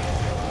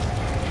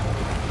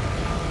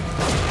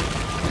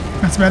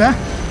 That's better.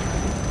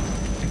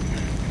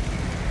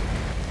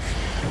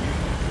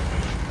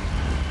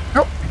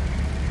 Oh!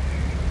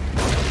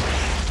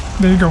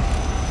 There you go.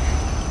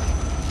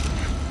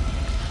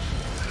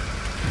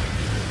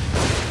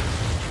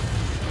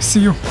 See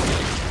you.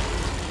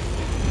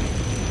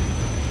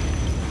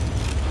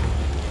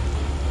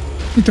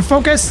 Need to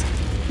focus.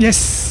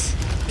 Yes.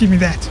 Give me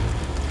that.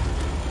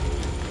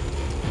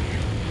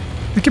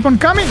 They keep on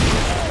coming.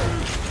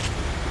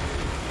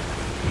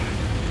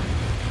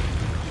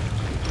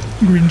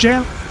 Green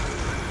gel.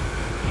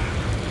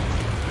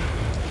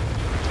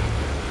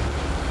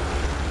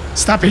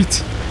 Stop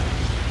it.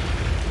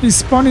 He's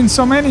spawning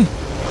so many.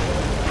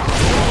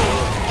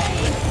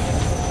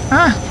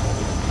 Ah.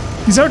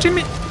 He's hurting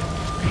me.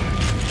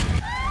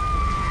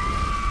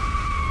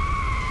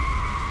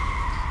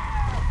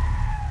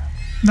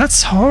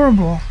 That's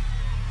horrible.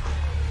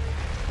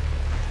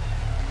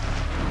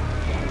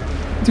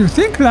 Do you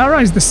think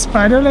Lara is the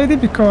spider lady?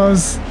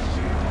 Because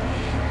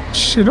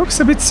she looks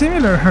a bit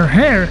similar, her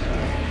hair.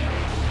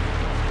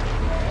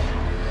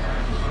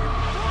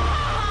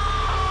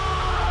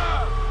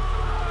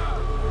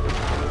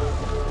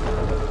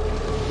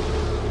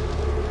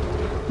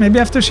 Maybe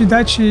after she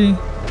died, she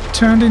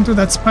turned into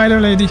that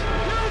spider lady.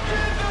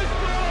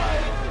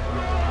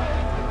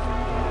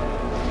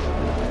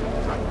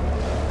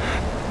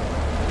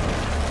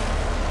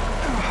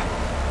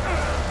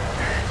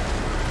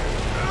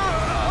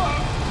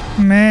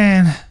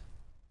 Man,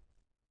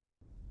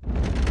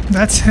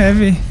 that's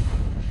heavy.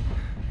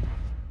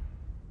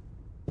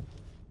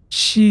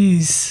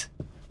 Jeez.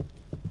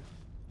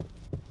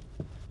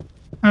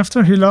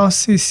 After he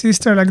lost his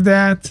sister like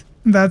that,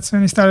 that's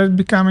when he started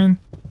becoming...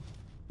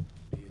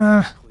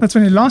 that's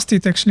when he lost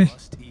it, actually.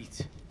 Must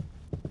eat.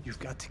 You've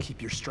got to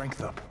keep your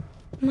strength up.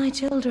 My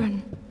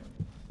children.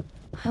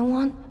 I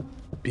want...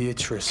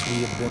 Beatrice,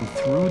 we have been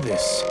through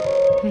this.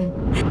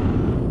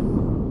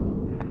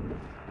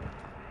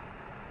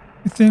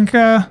 I think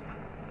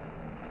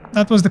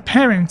that was the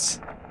parents.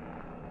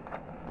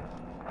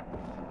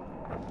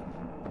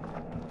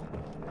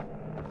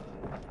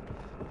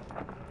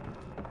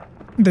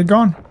 They're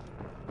gone.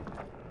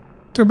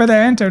 Too bad I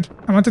entered.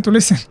 I wanted to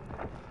listen.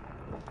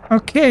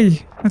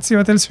 Okay, let's see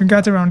what else we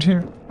got around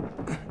here.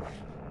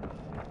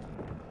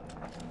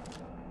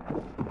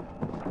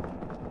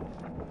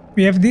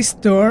 We have this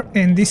door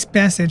and this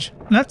passage.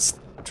 Let's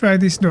try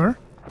this door.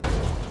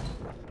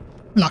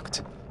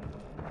 Locked.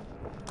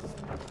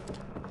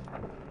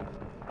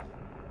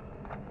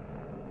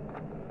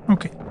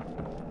 Okay,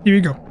 here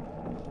we go.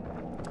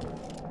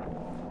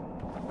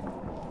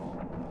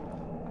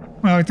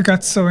 Wow, it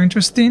got so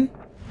interesting.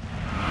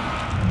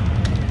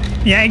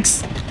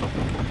 Yikes!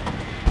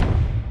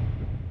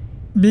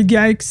 Big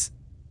yikes.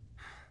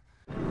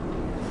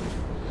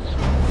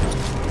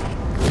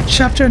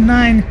 Chapter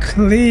 9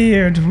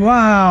 cleared.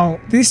 Wow,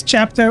 this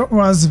chapter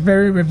was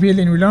very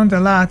revealing. We learned a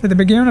lot. At the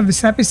beginning of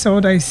this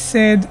episode, I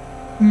said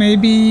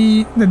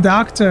maybe the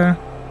doctor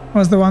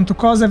was the one to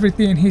cause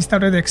everything. He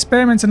started the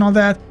experiments and all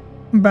that.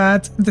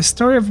 But the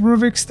story of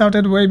Ruvik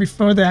started way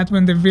before that,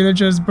 when the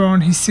villagers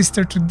burned his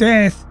sister to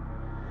death.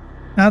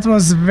 That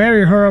was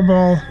very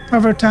horrible.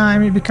 Over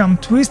time, he became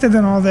twisted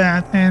and all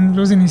that, and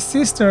losing his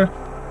sister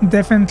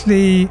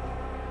definitely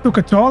took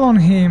a toll on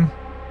him.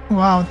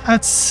 Wow,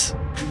 that's...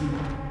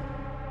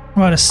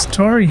 what a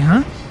story,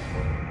 huh?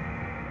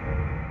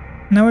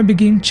 Now we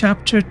begin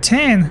chapter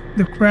 10,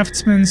 The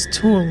Craftsman's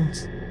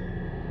Tools.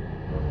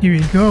 Here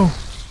we go.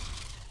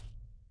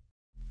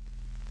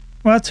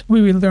 What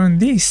we will learn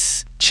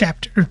this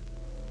chapter.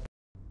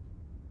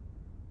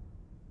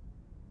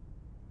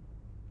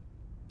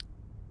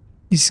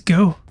 Let's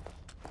go.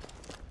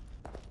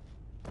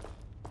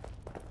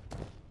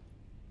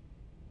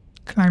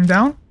 Climb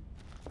down.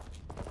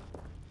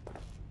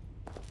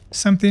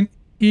 something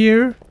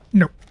here?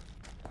 No.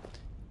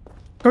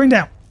 Going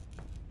down.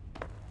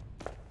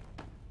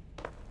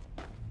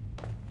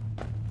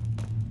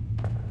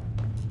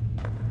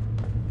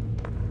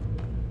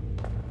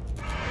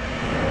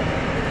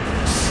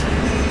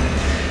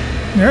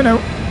 No, no.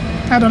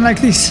 I don't like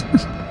this.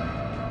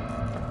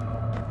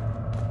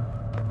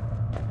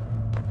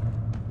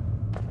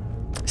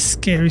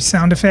 Scary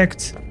sound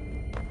effect.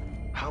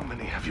 How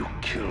many have you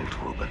killed,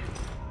 Reuben?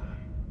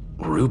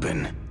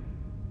 Reuben?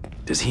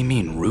 Does he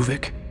mean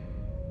Ruvik?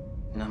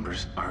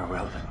 Numbers are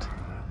irrelevant.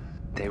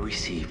 They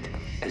received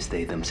as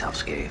they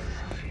themselves gave,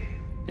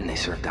 and they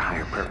served a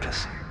higher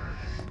purpose.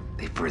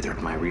 They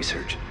furthered my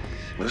research.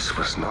 This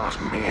was not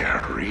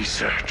mere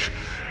research.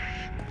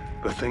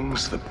 The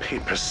things the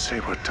papers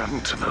say were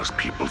done to those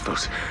people,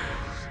 those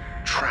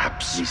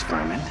traps. These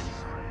vermin,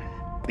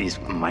 these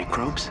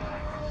microbes,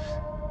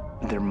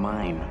 they're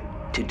mine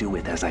to do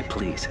with as I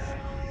please.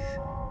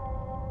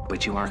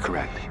 But you are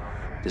correct.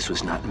 This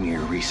was not mere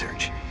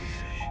research.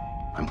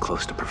 I'm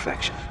close to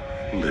perfection.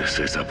 This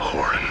is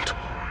abhorrent.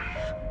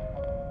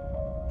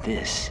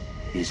 This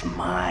is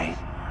my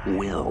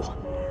will.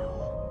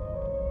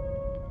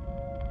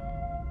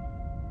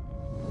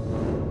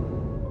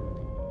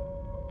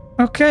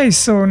 Okay,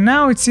 so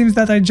now it seems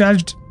that I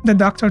judged the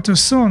doctor too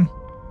soon,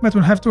 but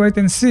we'll have to wait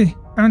and see.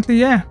 Apparently,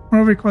 yeah,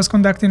 Ruvik was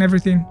conducting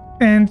everything.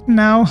 And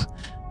now,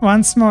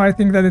 once more, I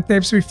think that the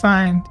tapes we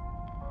find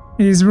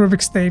is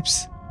Ruvik's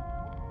tapes.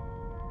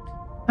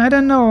 I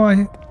don't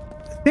know,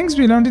 things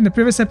we learned in the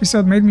previous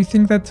episode made me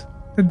think that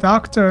the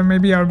doctor may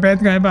be our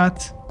bad guy,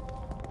 but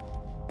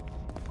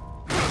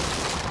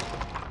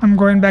I'm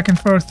going back and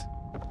forth.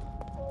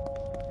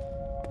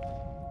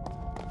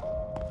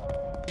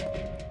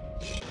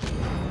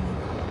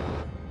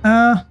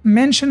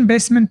 Mention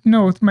basement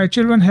note. My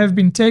children have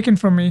been taken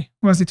from me.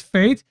 Was it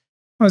fate?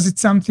 Was it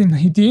something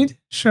he did?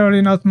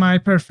 Surely not my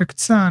perfect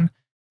son.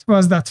 It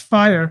was that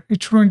fire.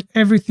 It ruined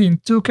everything,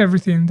 took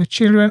everything. The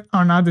children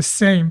are not the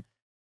same.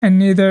 And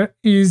neither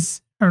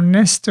is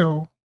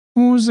Ernesto.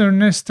 Who's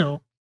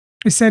Ernesto?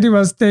 He said he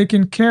was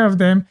taking care of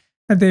them,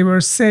 that they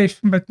were safe,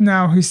 but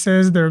now he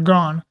says they're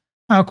gone.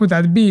 How could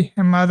that be?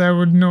 A mother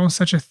would know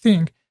such a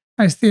thing.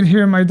 I still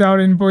hear my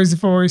darling boy's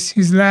voice,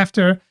 his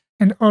laughter,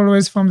 and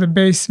always from the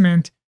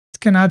basement. It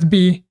cannot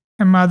be.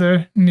 A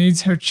mother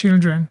needs her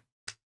children.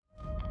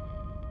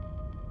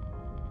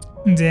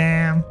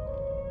 Damn.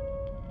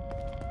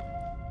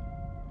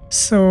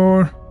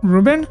 So,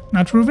 Reuben,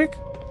 not Ruvik?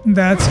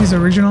 That's his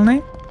original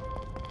name?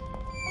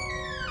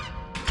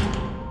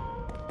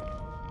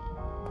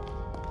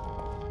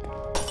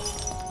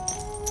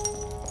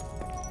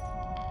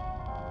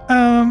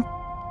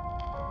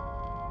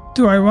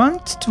 Do I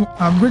want to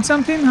upgrade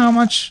something? How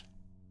much?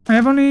 I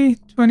have only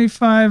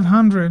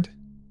 2,500.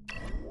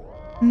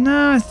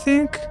 No, I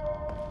think...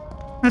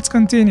 Let's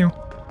continue.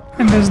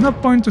 And there's no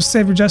point to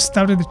save, we just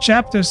started the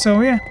chapter, so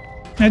yeah,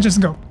 let's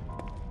just go.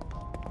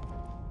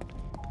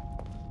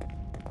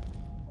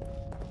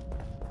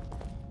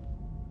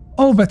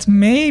 Oh, but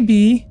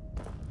maybe...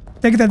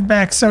 Take that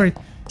back, sorry.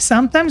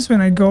 Sometimes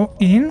when I go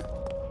in,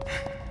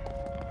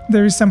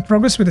 there is some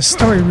progress with the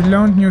story, we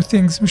learned new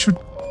things. We should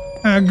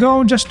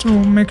go just to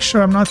make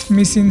sure I'm not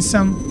missing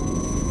some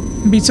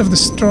bits of the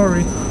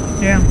story.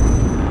 Yeah.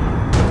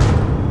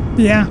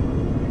 Yeah.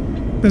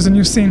 There's a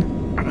new scene.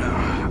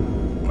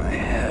 My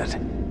head.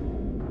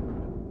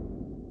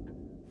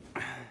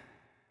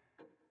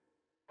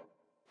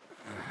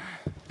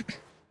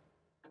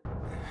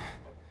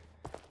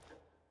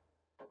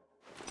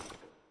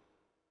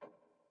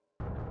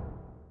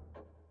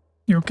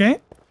 You okay?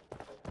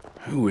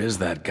 Who is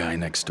that guy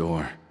next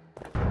door?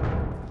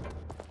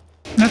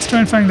 Let's try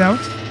and find out.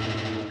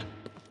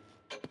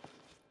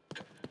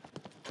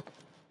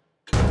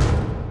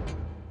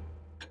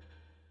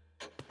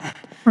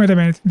 Wait a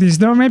minute, this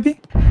door maybe?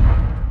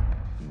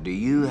 Do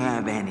you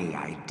have any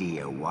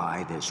idea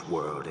why this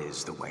world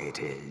is the way it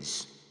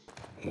is?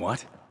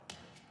 What?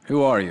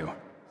 Who are you?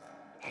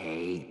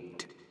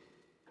 Hate.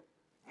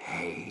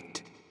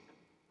 Hate.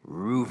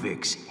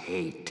 Ruvik's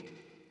hate.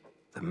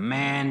 The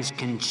man's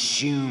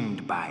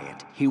consumed by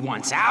it. He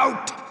wants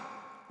out.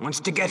 Wants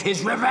to get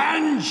his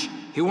revenge.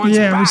 He wants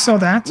Yeah, back we saw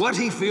that. what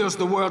he feels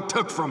the world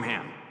took from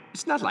him.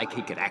 It's not like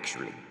he could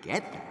actually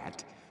get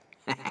that.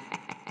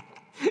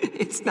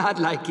 It's not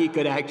like he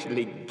could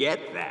actually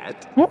get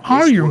that. Who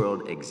are you? This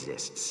world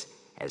exists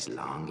as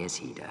long as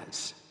he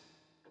does.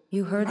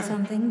 You heard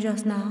something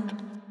just now?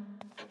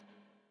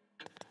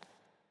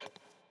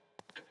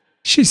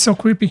 She's so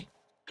creepy.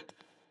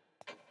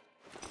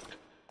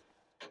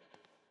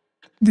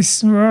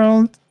 This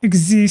world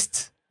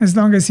exists as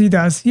long as he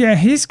does. Yeah,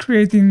 he's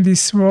creating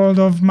this world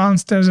of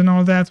monsters and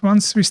all that.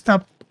 Once we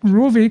stop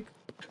Ruvik,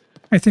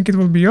 I think it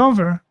will be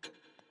over.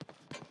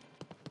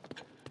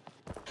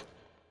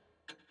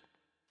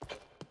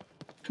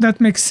 That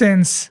makes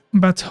sense.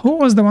 But who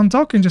was the one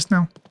talking just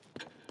now?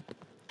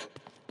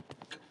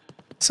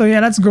 So yeah,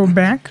 let's go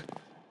back.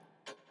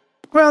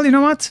 Well, you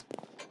know what?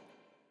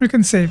 We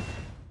can save.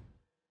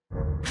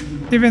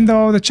 Even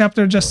though the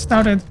chapter just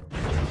started,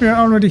 we are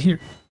already here.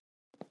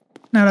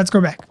 Now let's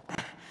go back.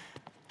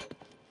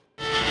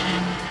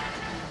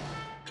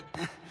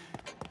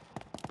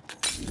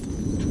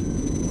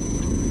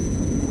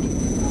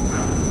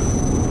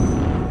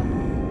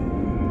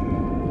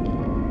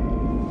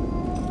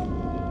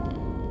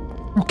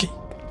 Okay.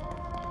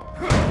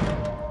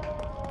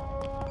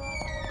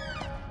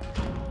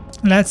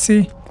 Let's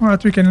see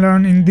what we can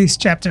learn in this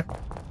chapter.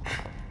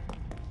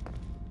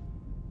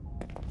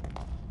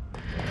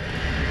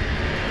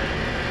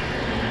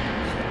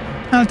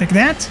 I'll take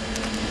that.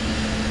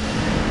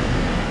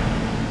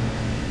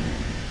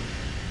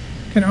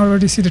 Can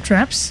already see the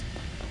traps.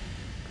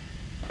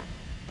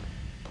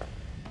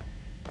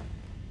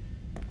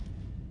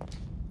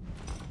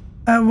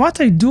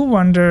 What I do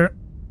wonder,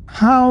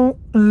 how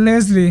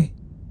Leslie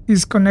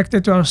is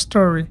connected to our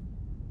story.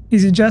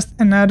 Is it just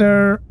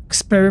another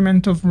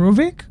experiment of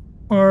Ruvik,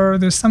 or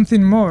there's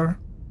something more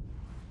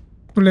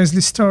to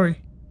Leslie's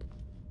story?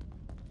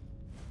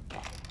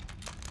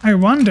 I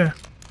wonder.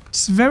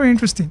 It's very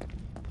interesting.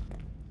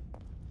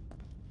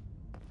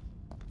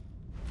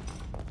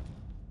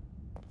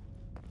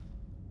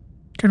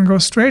 Can go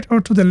straight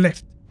or to the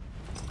left.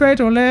 Straight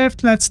or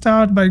left? Let's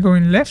start by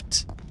going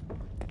left.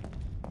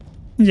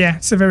 Yeah,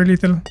 it's a very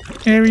little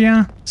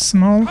area,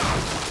 small.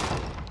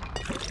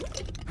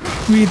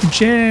 With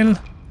gel,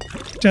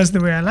 just the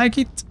way I like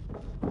it.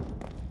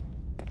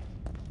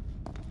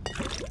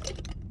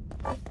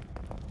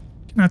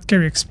 Cannot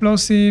carry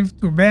explosive,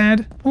 too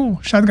bad. Oh,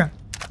 shotgun.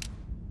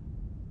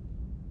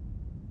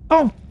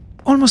 Oh,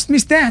 almost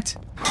missed that.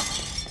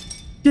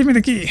 Give me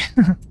the key.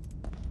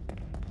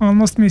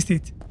 Almost missed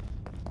it.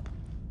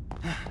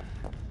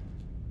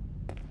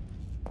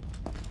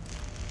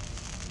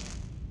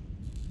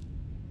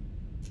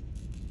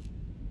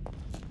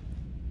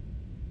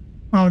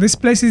 Wow, this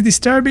place is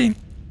disturbing.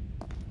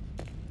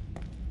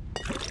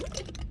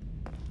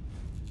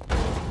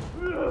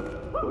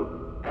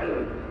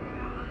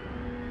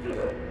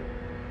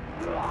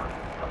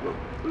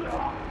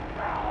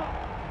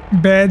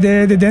 Bad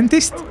the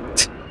dentist?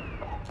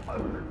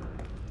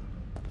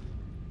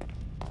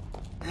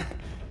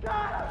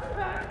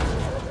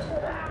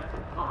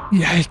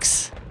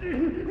 Yikes.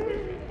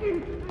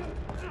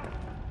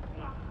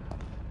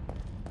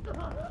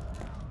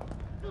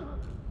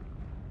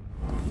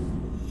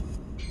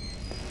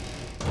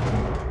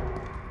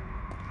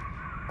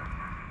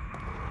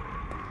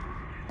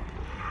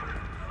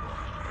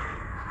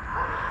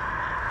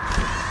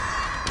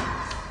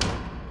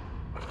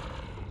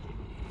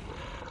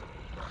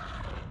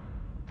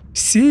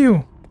 See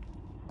you.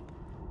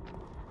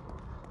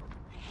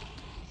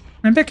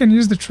 Maybe I can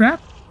use the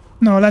trap?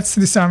 No, let's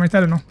disarm it. I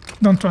don't know.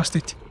 Don't trust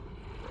it.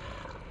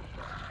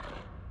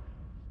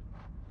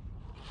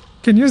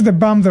 Can use the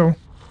bomb though.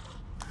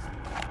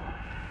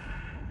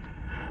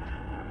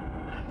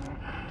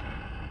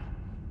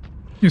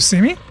 You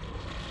see me?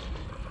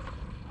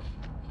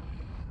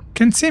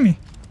 Can't see me.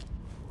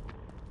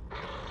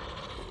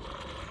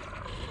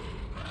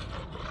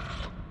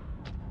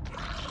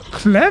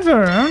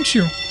 Clever, aren't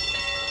you?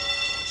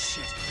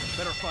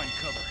 Better find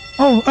cover.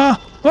 Oh,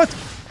 what?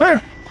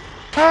 Where?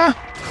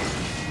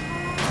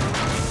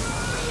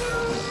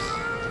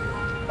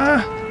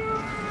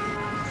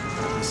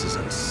 This is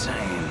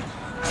insane.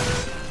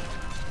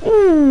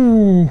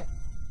 Ooh.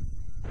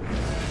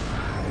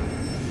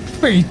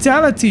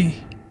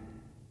 Fatality.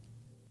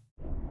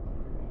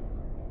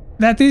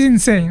 That is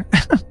insane.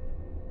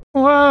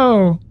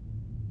 Whoa.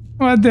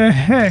 What the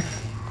heck?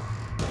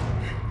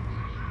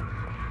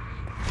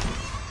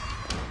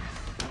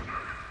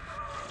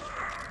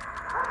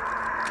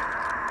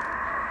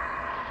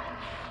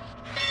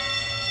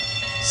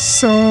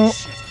 So,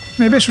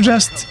 maybe I should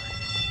just,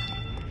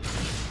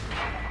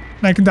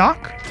 like,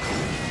 duck?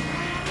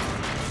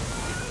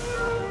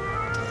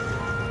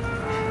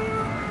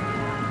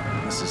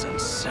 This is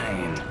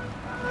insane.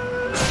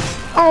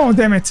 Oh,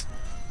 damn it.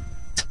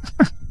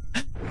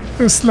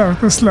 Too slow,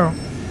 too slow.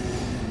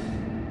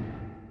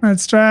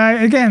 Let's try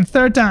again,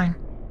 third time.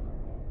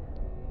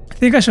 I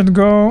think I should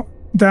go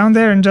down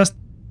there and just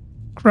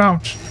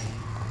crouch.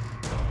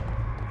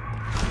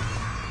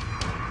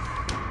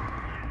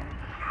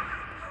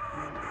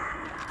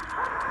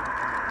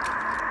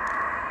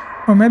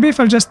 Or maybe if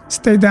I'll just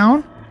stay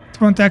down,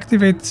 it won't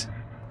activate.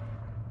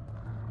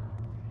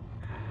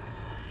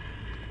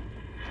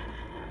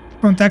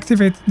 Won't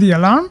activate the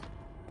alarm.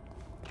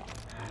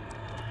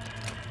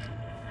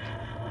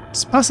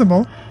 It's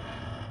possible.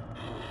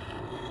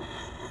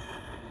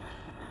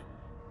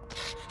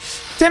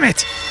 Damn it!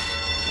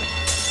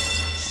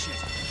 Shit.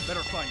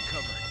 Better find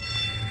cover.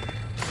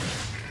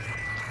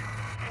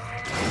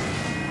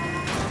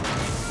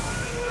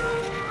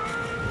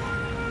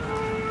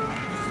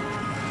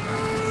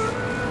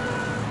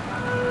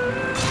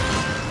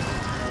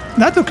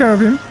 That took care of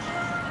him.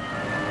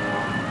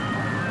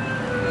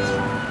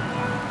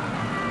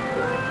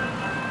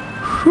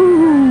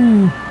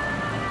 Whew.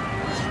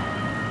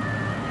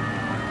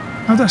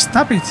 How do I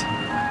stop it?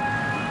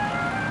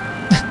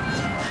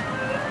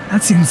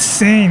 That's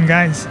insane,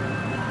 guys.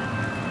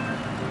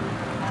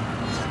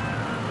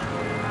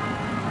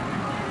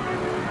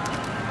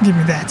 Give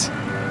me that.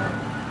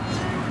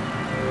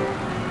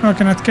 Oh, I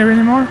cannot carry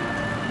anymore?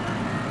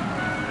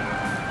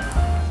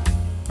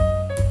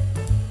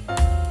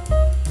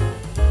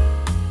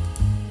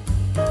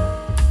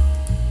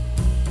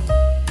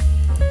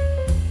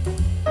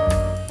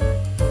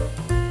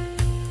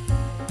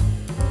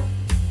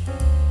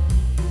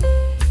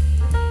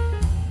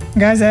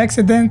 Guys, I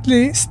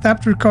accidentally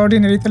stopped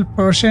recording a little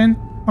portion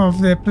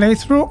of the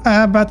playthrough,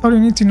 but all you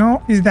need to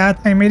know is that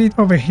I made it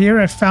over here.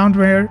 I found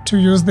where to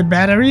use the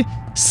battery.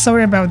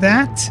 Sorry about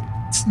that.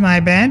 It's my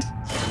bad.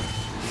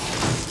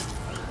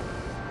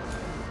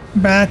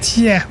 But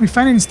yeah, we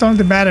finally installed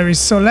the batteries,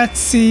 so let's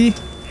see.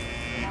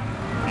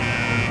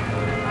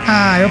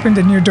 Ah, I opened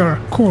a new door.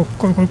 Cool.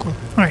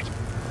 Alright.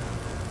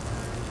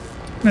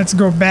 Let's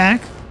go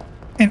back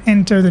and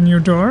enter the new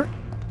door.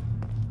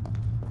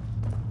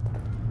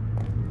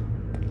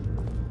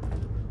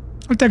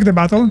 I'll take the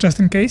bottle, just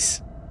in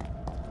case.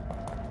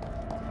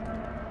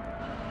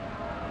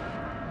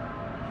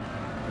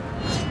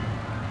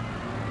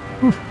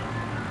 Ooh.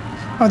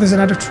 Oh, there's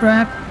another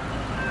trap.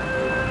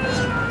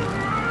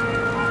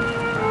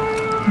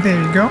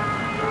 There you go.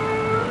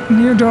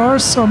 New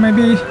doors, so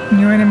maybe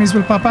new enemies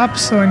will pop up,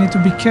 so I need to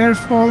be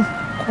careful,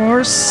 of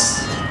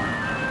course.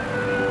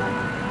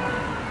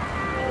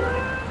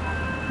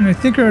 And I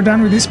think we're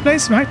done with this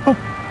place, right? Oh,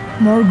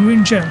 more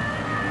green gel.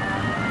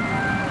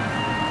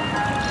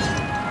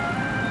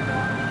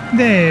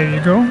 There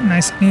you go,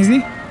 nice and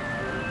easy.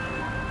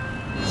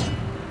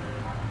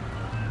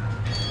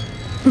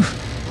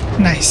 Oof,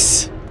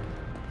 nice.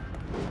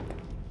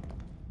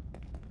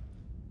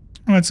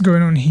 What's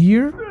going on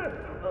here?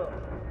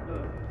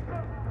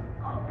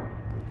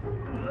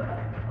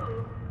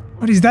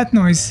 What is that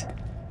noise?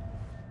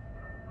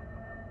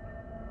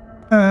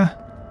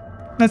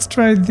 Let's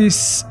try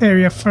this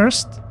area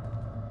first.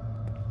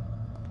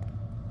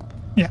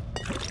 Yeah,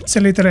 it's a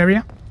little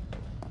area.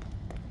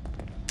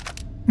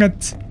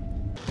 Got...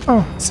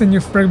 Oh, it's a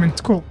new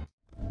fragment, cool.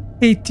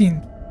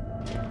 18.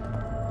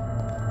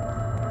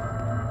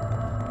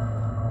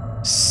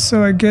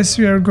 So I guess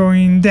we are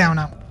going down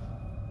now.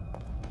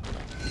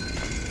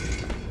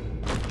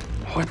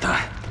 What the?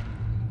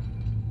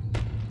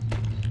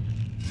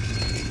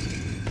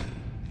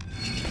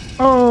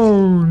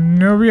 Oh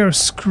no, we are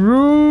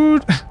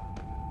screwed.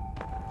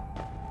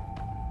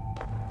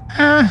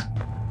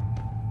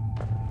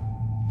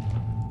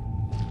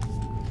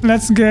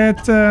 Let's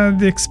get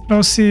the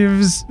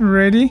explosives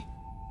ready.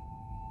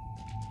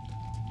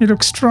 He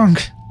looks strong.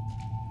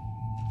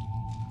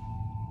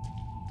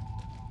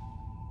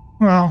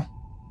 Wow.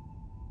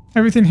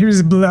 Everything here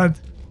is blood.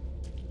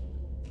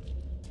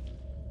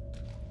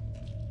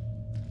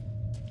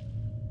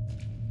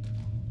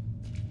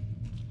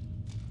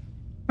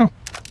 Oh,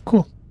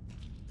 cool.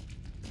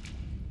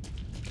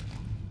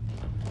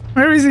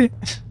 Where is he?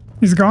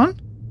 He's gone?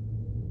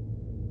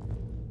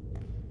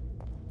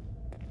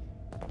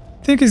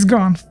 I think he's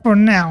gone for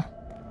now.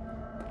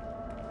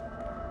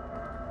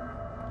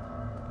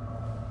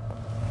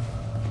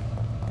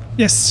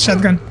 Yes,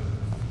 shotgun.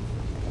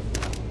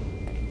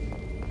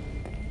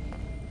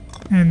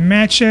 And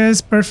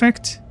matches,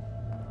 perfect.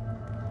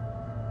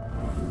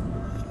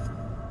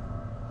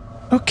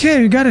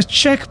 Okay, we got a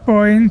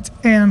checkpoint,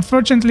 and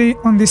unfortunately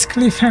on this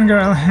cliffhanger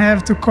I'll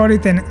have to call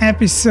it an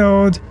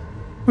episode.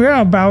 We're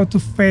about to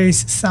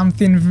face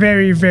something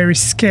very, very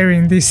scary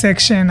in this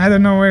section. I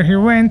don't know where he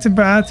went,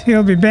 but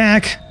he'll be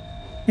back.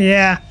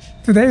 Yeah,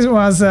 today's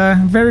was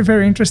very,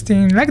 very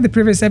interesting. Like the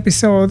previous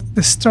episode,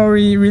 the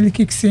story really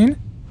kicks in,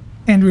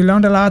 and we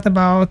learned a lot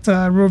about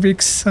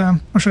Ruvik's,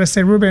 or should I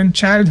say Ruben's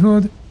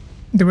childhood,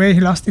 the way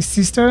he lost his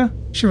sister.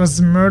 She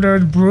was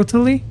murdered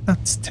brutally.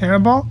 That's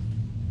terrible.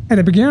 At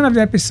the beginning of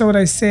the episode,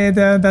 I said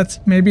that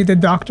maybe the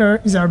doctor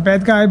is our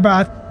bad guy,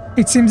 but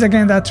it seems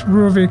again that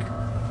Ruvik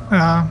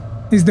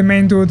is the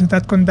main dude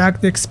that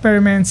conducts the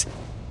experiments.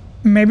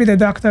 Maybe the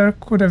doctor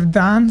could have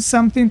done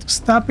something to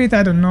stop it.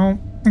 I don't know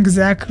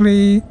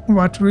exactly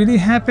what really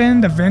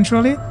happened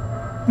eventually.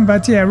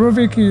 But yeah,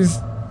 Ruvik is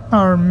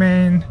our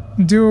main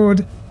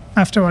dude.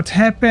 After what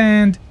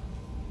happened,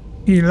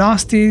 he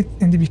lost it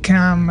and he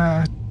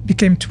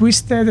became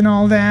twisted and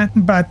all that.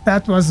 But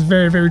that was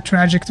very, very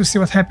tragic to see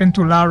what happened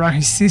to Lara,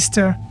 his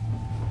sister.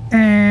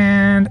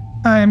 And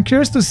I am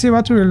curious to see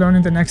what we will learn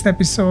in the next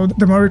episode.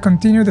 The more we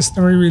continue, the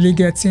story really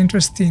gets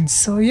interesting.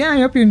 So yeah,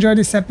 I hope you enjoyed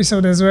this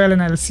episode as well,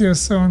 and I'll see you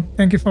soon.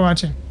 Thank you for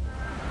watching.